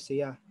reliable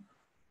siya.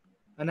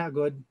 Ana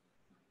god.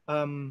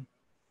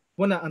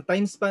 Muna ang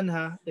time span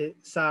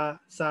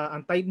sa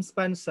ang time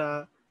span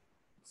sa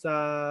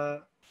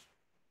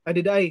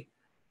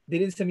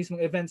dili sa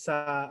mismong event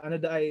sa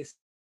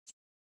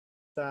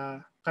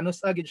sa kanus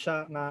agid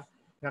siya nga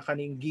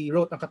kaning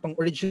gi-wrote ang katong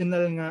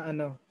original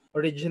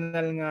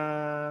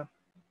nga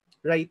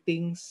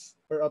writings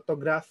or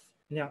autograph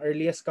niya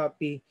earliest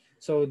copy.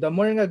 So the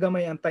more nga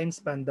gamay ang time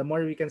span, the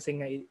more we can say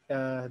nga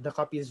the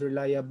copy is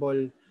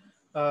reliable.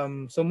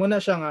 So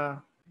muna siya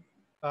nga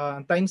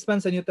ang time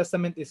span sa New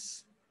Testament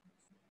is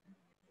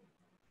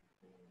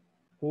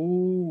 5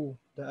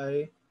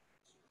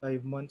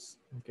 months.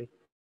 Okay.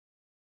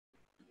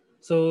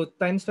 So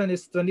time span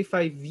is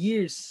 25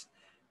 years.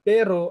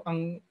 Pero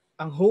ang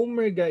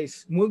Homer,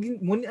 guys,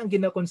 muni ang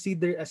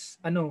gina-consider as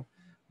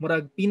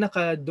murag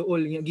pinaka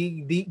duol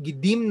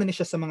gidim na ni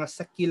siya sa mga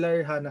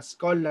secular na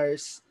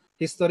scholars,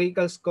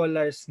 historical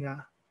scholars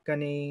nga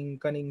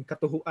kaning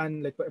katuhuan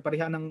like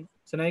pareha ng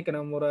sanay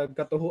kanang murag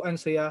katuhuan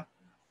siya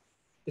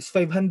is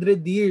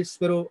 500 years.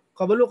 Pero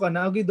kabalo ka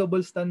naagi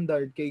double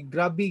standard kay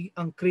grabe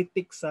ang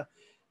critic sa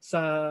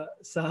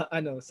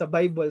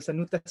Bible, sa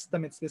New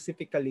Testament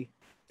specifically.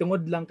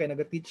 Tungod lang kay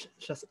nag-teach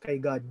siya kay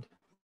God.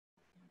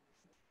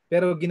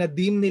 Pero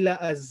ginadim nila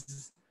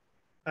as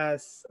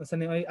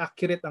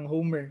accurate ang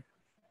Homer.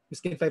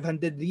 Miskin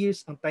 500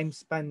 years ang time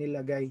span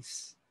nila,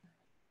 guys.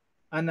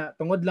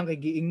 Tungod lang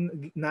kay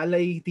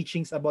nalay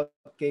teachings about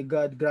kay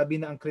God, grabe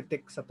na ang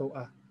critic sa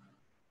Toa.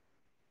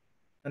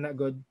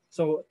 God.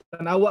 So,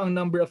 tanawa ang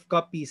number of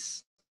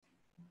copies.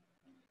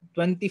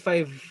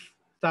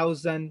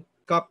 25,000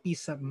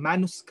 copies sa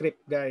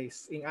manuscript,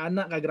 guys.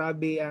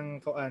 Grabe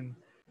ang koan.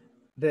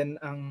 Then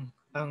ang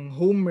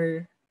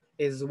Homer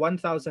is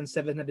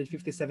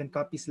 1,757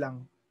 copies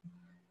lang.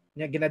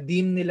 Nya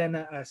ginadim nila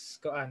na as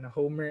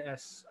Homer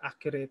as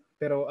accurate,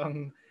 pero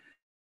ang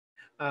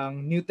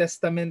New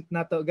Testament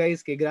nato,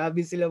 guys, kay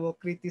grabe sila mo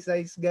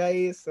criticize,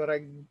 guys.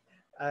 Sorag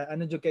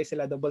jud kay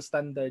sila double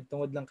standard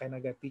tungod lang kay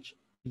naga-teach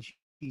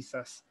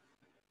Jesus.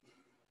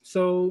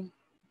 So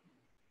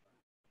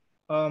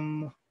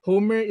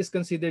Homer is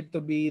considered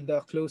to be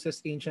the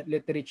closest ancient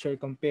literature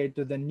compared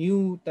to the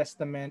New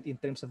Testament in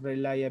terms of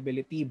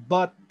reliability,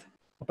 but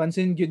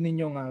mapansin gyud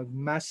ninyo nga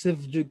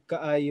massive jud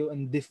kaayo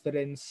ang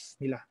difference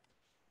nila.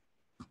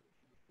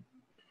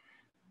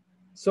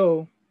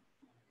 So,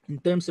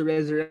 in terms of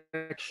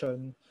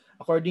resurrection,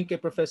 according to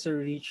Professor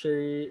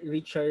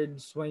Richard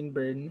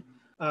Swinburne,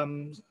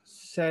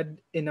 said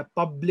in a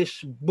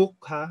published book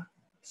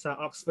sa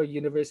Oxford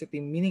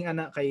University, meaning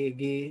kay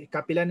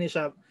kapila ni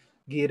siya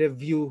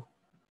gi-review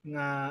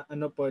nga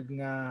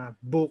nga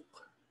book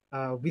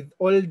with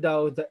all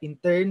daw the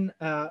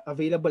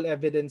available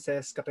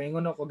evidences,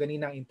 katuingon ako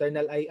ganina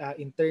internal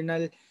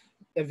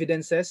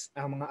evidences,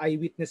 ang mga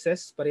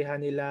eyewitnesses pareha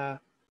nila.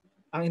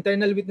 Ang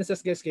internal witnesses,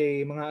 guys,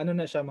 kay mga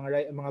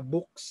mga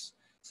books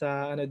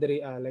sa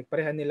like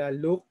pareha nila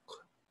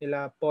Luke,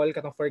 nila Paul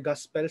katong 4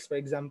 Gospels for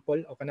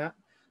example, o kana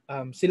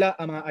sila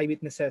ang mga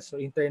eyewitnesses or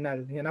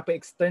internal. Yan pa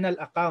external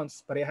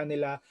accounts, pareha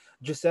nila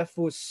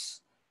Josephus,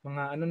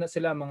 mga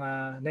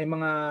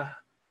mga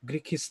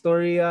Greek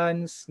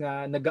historians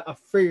nga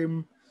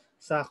naga-affirm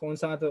sa kung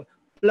saan ato,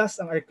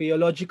 plus ang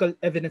archaeological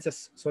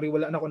evidences. Sorry,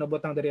 wala na ako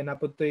nabutang diri,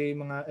 napud toy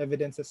mga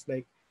evidences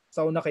like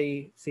sa una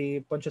kay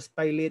si Pontius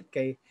Pilate,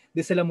 kay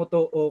di sila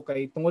motuo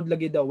kay tungod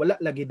lagi daw, wala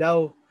lagi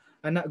daw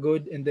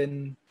good. And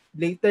then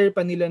later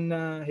pa nila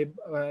na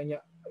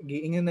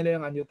giingin nila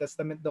ang New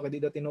Testament daw kay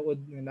di daw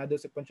tinuod nga nado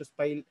si Pontius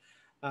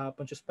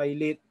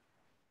Pilate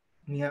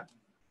niya.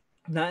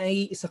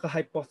 Naay isa ka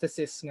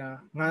hypothesis nga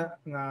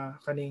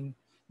kaning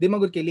di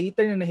magud kay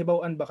later na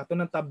nahibaw-an ba kato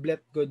ng tablet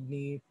god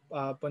ni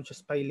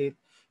Pontius Pilate,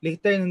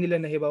 later na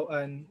nila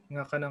nahibaw-an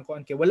nga kanang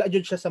kuan kay wala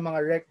jud siya sa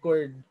mga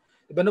record.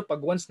 Diba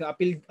pag once nga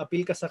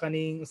appeal ka sa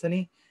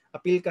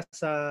appeal ka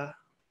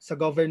sa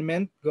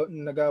government,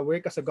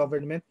 naga-work ka sa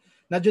government,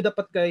 nadyo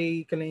dapat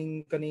kay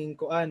kaning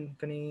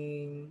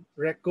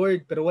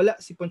record, pero wala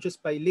si Pontius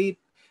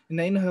Pilate.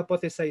 Na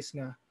hypothesize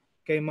nga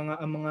kay mga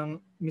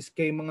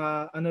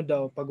ano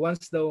daw pag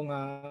once daw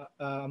nga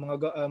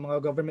mga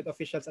government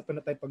officials ato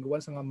na tay pag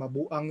once nga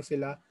mabuang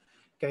sila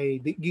kay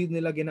di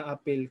nila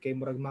gina-appeal kay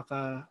murag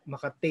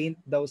maka-taint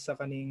daw sa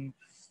kaning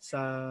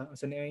sa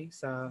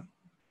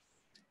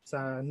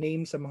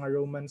name sa mga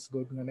Romans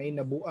god nga nay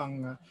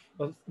nabuang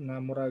nga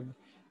murag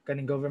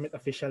kaning government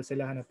official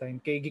sila na time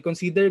kay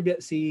gi-consider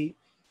si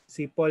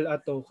Paul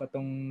ato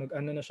katong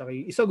nag-ano na siya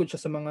kay isa gud siya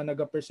sa mga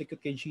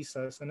naga-persecute kay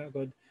Jesus ana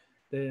god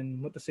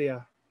then muto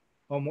siya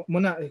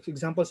muna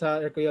example sa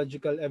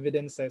archaeological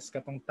evidences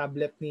katong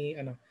tablet ni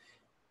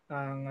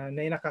ang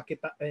nay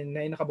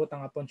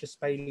nakabutang nga Pontius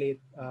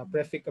Pilate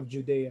prefect of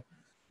Judea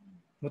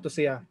muto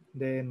siya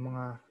then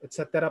mga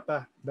etc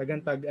pa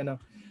dagan tag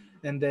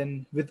and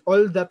then with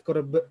all that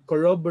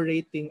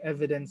corroborating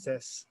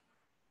evidences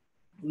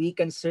we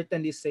can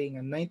certainly say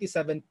nga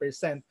 97%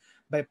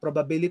 by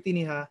probability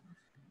niya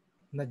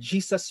na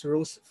Jesus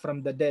rose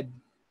from the dead.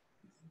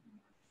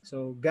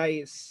 So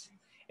guys,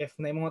 if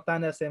na mga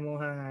tana sa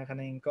mga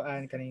kaning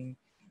kuan kaning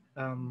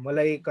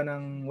walay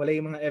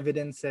mga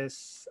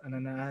evidences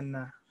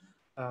na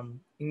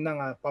ingna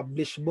nga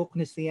published book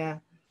ni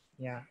siya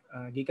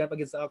gikan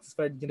pag sa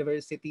Oxford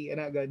University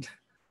agad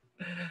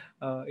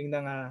ingna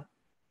nga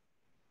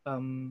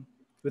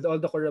with all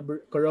the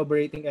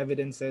corroborating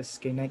evidences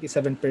kay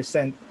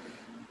 97%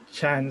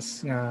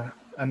 chance nga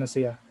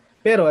siya.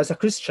 Pero as a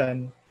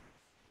Christian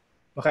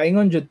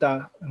makaingon jud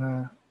ta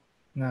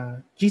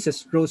nga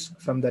Jesus rose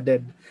from the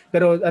dead.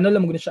 Pero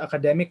lang gud siya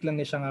academic lang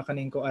ni siya nga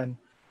kaning kuan.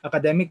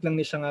 Academic lang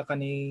ni siya nga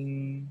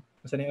kaning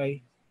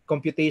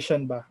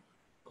computation ba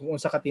kung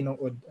unsa ka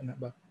tinuod ana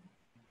ba.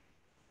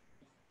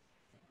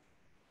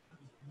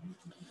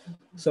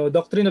 So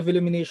Doctrine of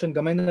Illumination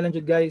gamay na lang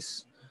jud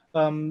guys.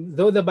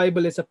 Though the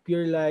Bible is a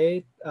pure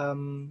light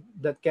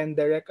that can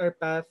direct our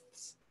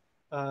paths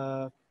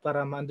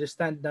para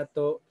ma-understand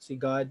nato si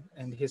God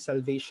and His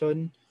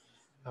salvation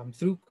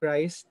through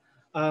Christ,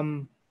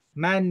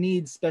 man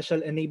needs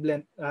special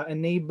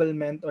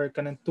enablement or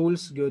kanang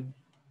tools good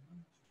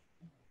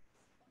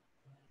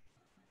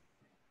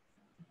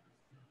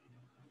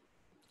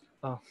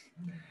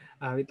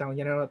wait lang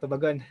yan na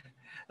tabagan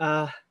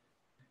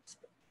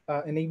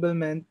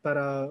enablement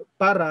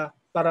para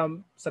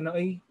sa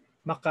naoy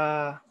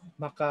maka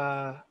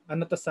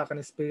ano ta sa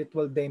kanang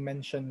spiritual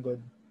dimension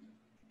good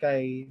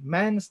kay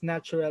man's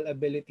natural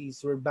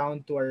abilities were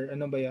bound to our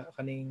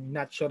kaning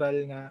natural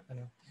nga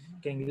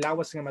kay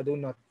lawas nga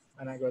madunot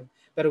ana god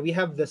pero we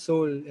have the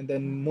soul and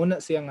then muna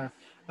siya nga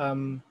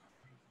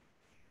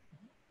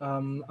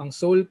ang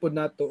soul pod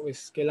nato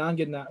is kailangan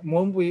gyud na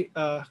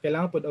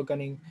kailangan pod og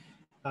kaning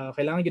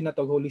kailangan gyud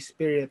nato Holy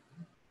Spirit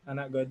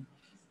ana god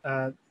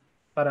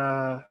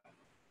para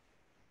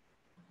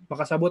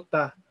makasabot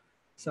ta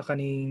sa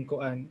kaning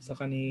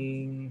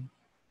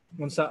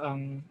unsa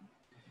ang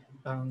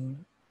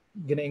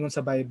ginaingon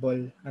sa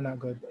Bible ana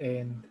god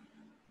and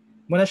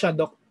muna siya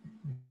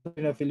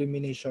Doctrine of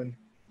Illumination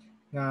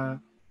nga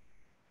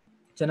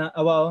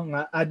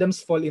nga Adam's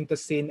fall into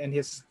sin and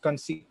his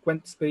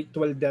consequent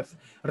spiritual death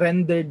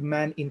rendered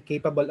man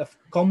incapable of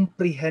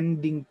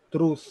comprehending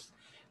truth.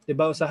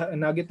 Diba sa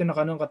nagit na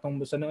kanong katong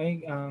busa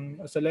ang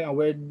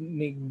word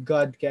ni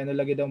God kay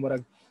lagi daw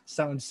murag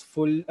sounds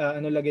full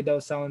lagi daw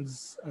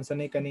sounds ang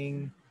sanay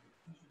kaning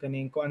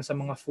kuan sa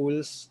mga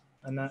fools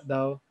ana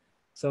daw.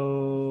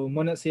 So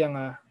muna siya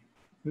nga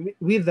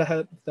with the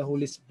help of the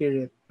Holy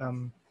Spirit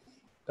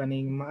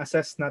kaning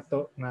ma-assess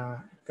nato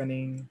nga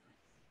kaning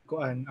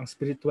kuan ang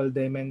spiritual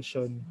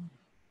dimension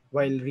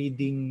while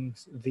reading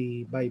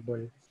the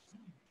Bible.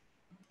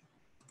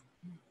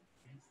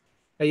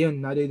 Ayun,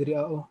 naday diri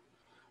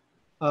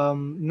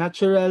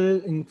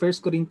natural in 1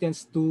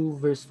 Corinthians 2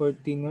 verse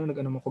 14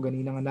 nag-ano mo ko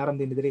ganina nga naram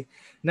din diri.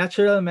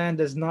 Natural man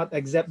does not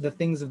accept the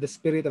things of the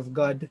Spirit of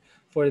God,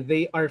 for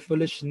they are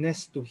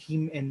foolishness to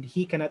him and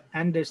he cannot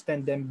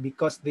understand them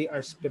because they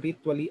are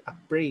spiritually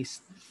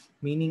appraised.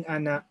 Meaning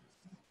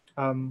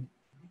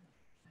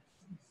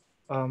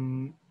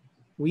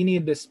we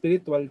need the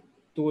spiritual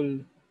tool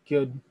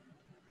gyud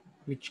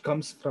which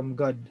comes from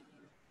God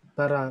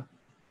para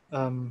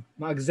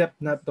ma-accept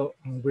nato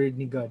ang word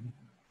ni God.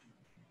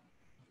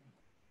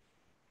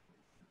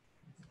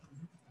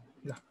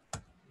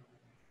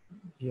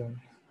 Yun.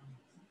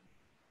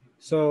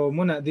 So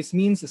muna, this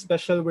means a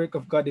special work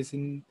of God is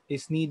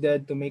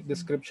needed to make the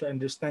scripture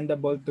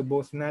understandable to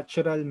both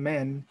natural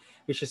men,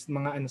 which is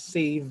mga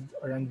unsaved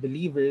or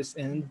unbelievers,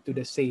 and to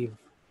the saved.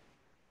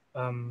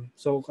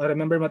 So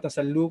remember mo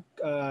sa Luke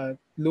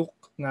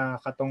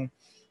nga katong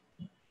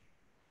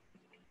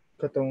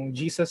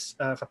Jesus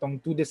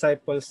katong two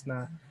disciples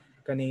na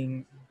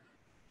kaning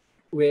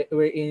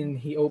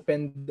wherein he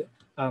opened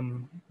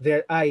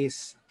their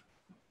eyes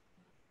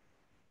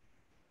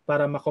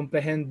para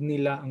ma-comprehend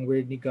nila ang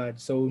word ni God.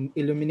 So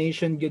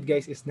illumination good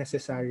guys is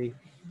necessary.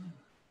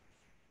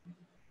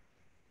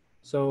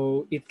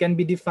 So it can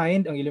be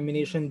defined, ang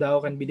illumination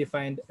daw can be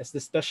defined as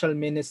the special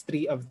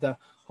ministry of the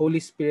Holy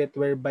Spirit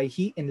whereby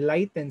He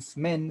enlightens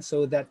men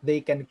so that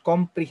they can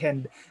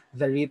comprehend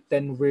the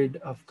written word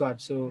of God.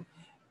 So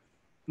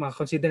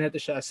maka-consider nato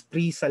siya as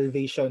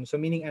pre-salvation. So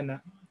meaning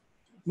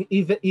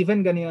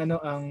even ganing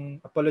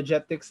ang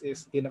apologetics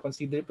is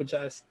gina-consider po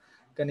siya as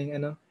kaning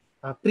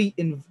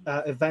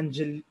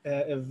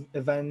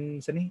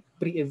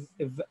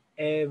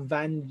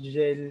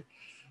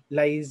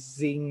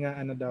evangelizing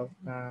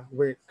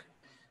work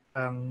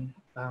ang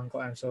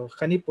kuan. So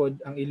kanipod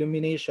ang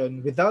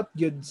illumination without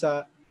yun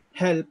sa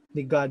help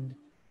ni God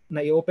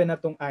na i-open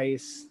natong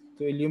eyes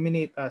to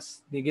illuminate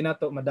us, di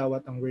ginato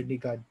madawat ang word ni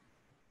God.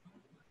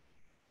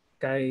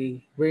 Kay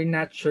we're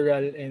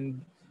natural in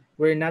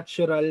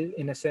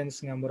a sense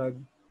nga murag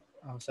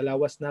sa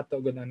lawas nato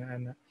gud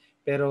ana.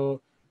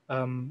 Pero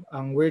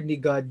ang word ni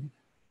God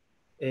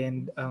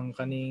and ang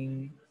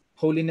kaning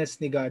holiness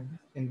ni God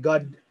and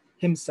God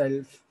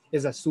himself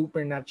is a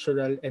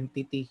supernatural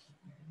entity.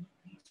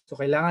 So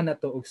kailangan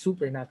nato og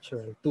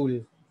supernatural tool.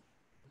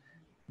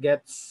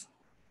 Gets?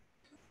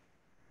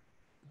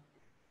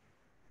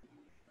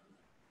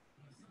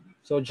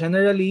 So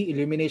generally,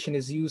 illumination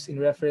is used in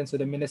reference to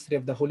the ministry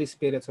of the Holy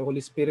Spirit. So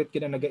Holy Spirit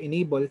kina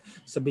naga-enable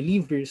sa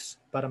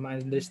believers para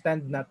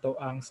ma-understand nato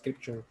ang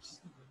scriptures.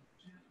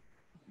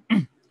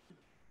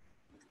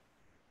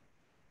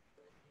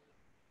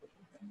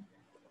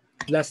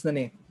 Last na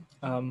ni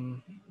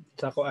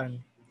sa kuan.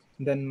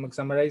 And then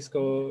mag-summarize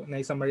ko na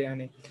i-summary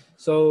ani.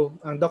 So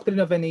ang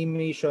doctrine of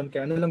illumination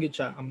kay ano lang gid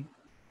siya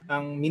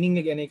ang meaning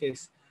ni ani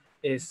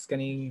is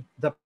kaning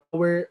the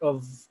power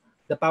of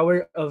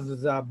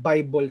the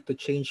Bible to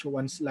change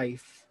one's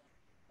life.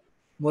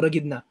 Mura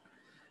gid na.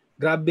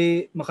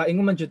 Grabe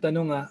makaingon man jud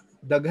tanong nga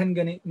daghan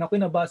gani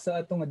nakoy nabasa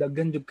ato nga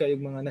daghan jud kay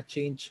mga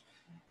na-change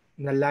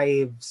na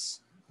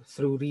lives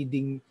through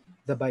reading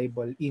the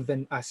Bible,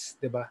 even us,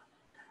 'di ba?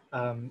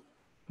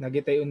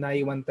 Nagitay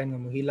unay one time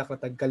nga mohilak ra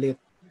tag kalit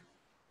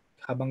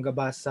habang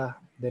gabasa,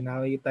 then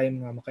naway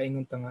time nga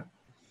makaingon ta nga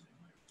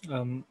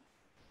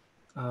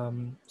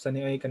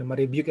sani ay kana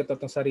ma-review kita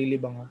tong sarili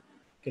ba nga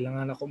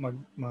kailangan ako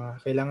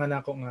kailangan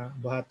ako nga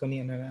buhaton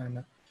ni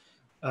ana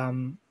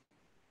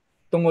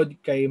tungod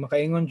kay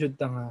makaingon jud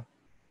ta nga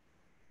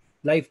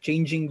life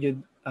changing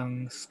jud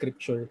ang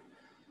scripture.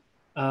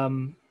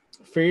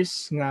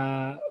 First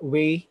nga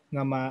way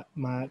nga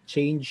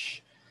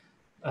ma-change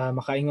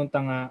makaingon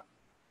ta nga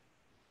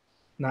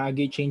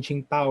naagi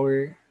changing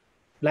power,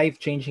 life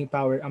changing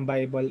power ang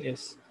Bible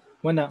is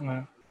wala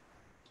nga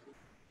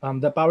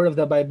the power of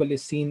the Bible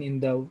is seen in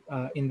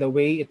the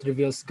way it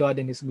reveals God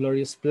and his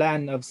glorious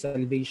plan of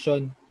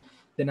salvation.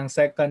 Then ang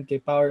second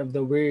kay power of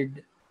the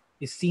word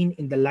is seen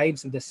in the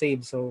lives of the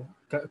saved. So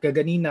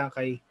kaganina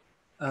kay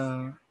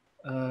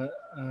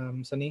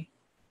sani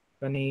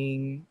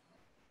kaning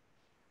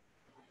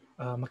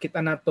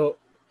makita nato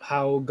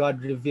how God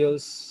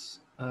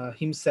reveals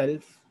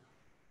himself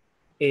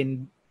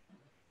in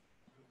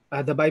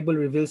the Bible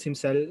reveals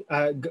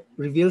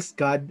reveals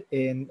God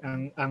and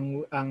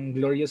ang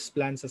glorious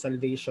plan sa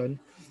salvation.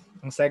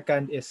 Ang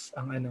second is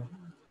ang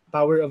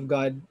power of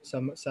God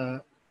in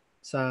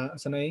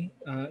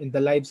the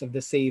lives of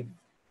the saved.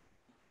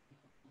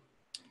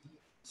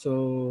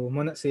 So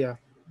muna siya.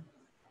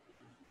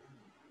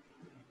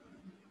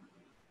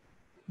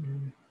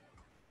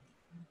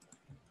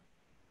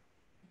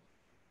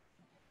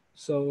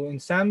 So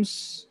in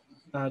Psalms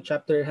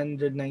chapter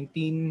 119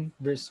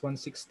 verse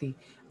 160,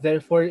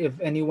 therefore if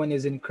anyone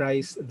is in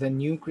Christ, the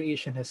new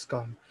creation has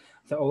come.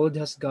 The old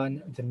has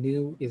gone, the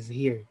new is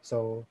here.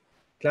 So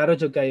klaro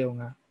jud kayo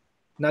nga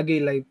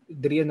nagay life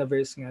diri na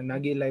verse nga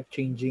nagay life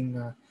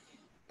changing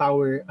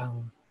power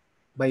ang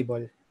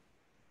Bible.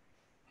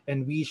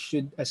 And we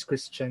should as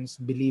Christians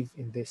believe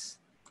in this.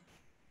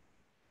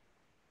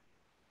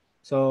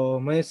 So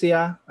may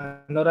siya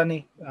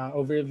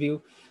overview.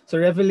 So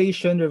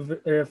revelation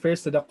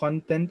refers to the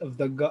content of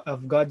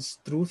God's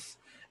truth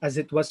as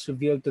it was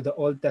revealed to the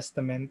Old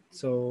Testament.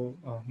 So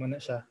muna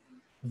siya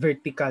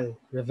vertical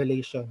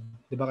revelation,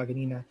 di ba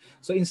kaganina?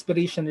 So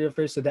inspiration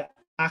refers to the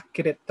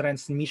accurate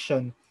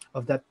transmission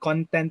of that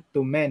content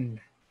to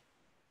men,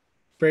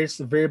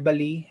 first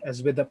verbally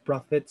as with the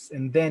prophets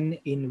and then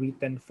in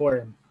written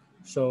form.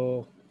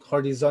 So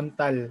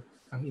horizontal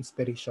ang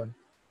inspiration.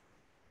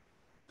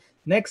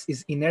 Next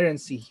is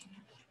inerrancy.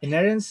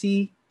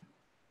 Inerrancy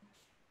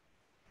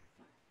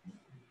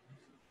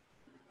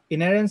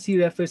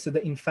refers to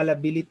the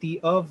infallibility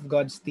of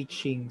God's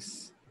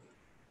teachings.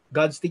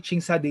 God's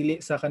teachings sa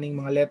dili sa kaning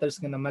mga letters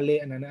nga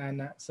namali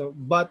ana. So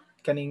but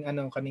kaning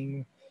ang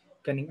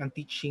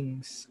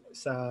teachings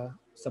sa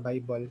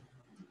Bible.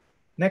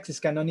 Next is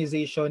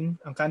canonization.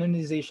 Ang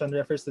canonization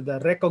refers to the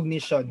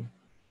recognition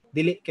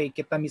dili kay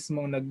kita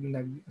mismo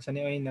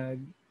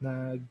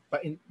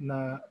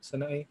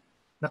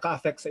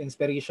naka-affect sa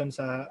inspiration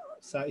sa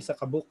isa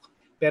ka book,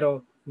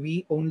 pero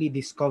we only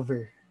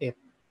discover it.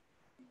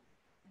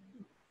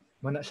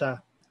 Mana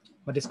siya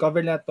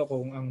ma-discover nato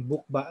kung ang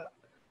book ba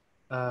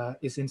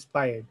is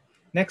inspired.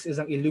 Next is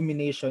ang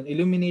illumination.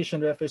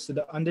 Illumination refers to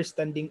the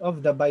understanding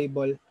of the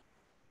Bible.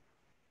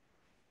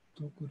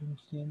 2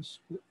 Corinthians.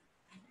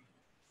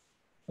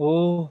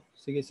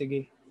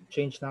 Sige.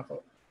 Change na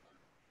ako.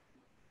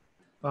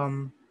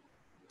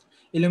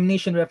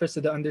 Illumination refers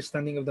to the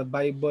understanding of the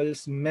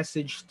Bible's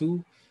message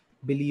to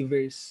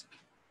believers.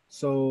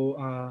 So,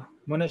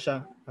 muna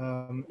siya,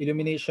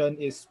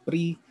 illumination is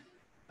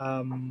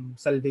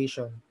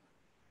pre-salvation.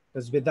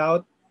 Because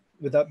without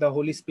the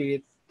Holy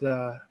Spirit,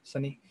 the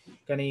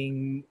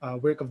kaning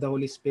work of the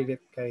Holy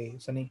Spirit kay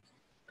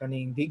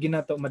kaning di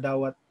ginato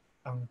madawat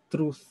ang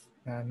truth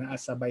na naa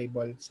sa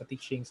Bible, sa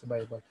teaching sa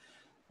Bible.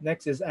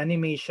 Next is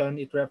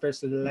animation. It refers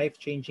to the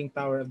life-changing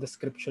power of the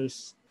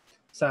scriptures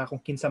sa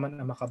kung kinsa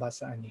man ang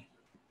makabasa ani.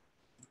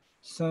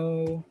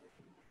 So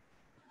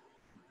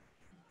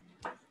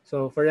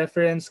for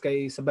reference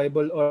kay sa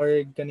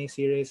Bible.org kaning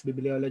series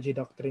Bibliology,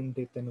 Doctrine,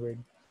 Written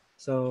Word.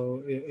 So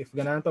if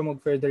ganahan pa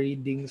mag further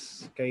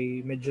readings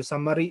kay medyo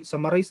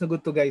summarize na good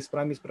to guys,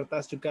 promise pero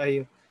taas jud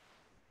kayo.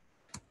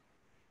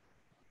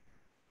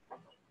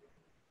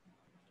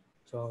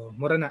 So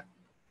mura na.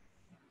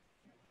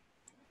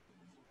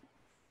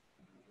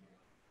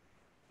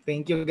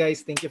 Thank you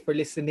guys, thank you for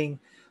listening.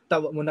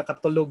 Tawa mo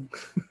nakatulog.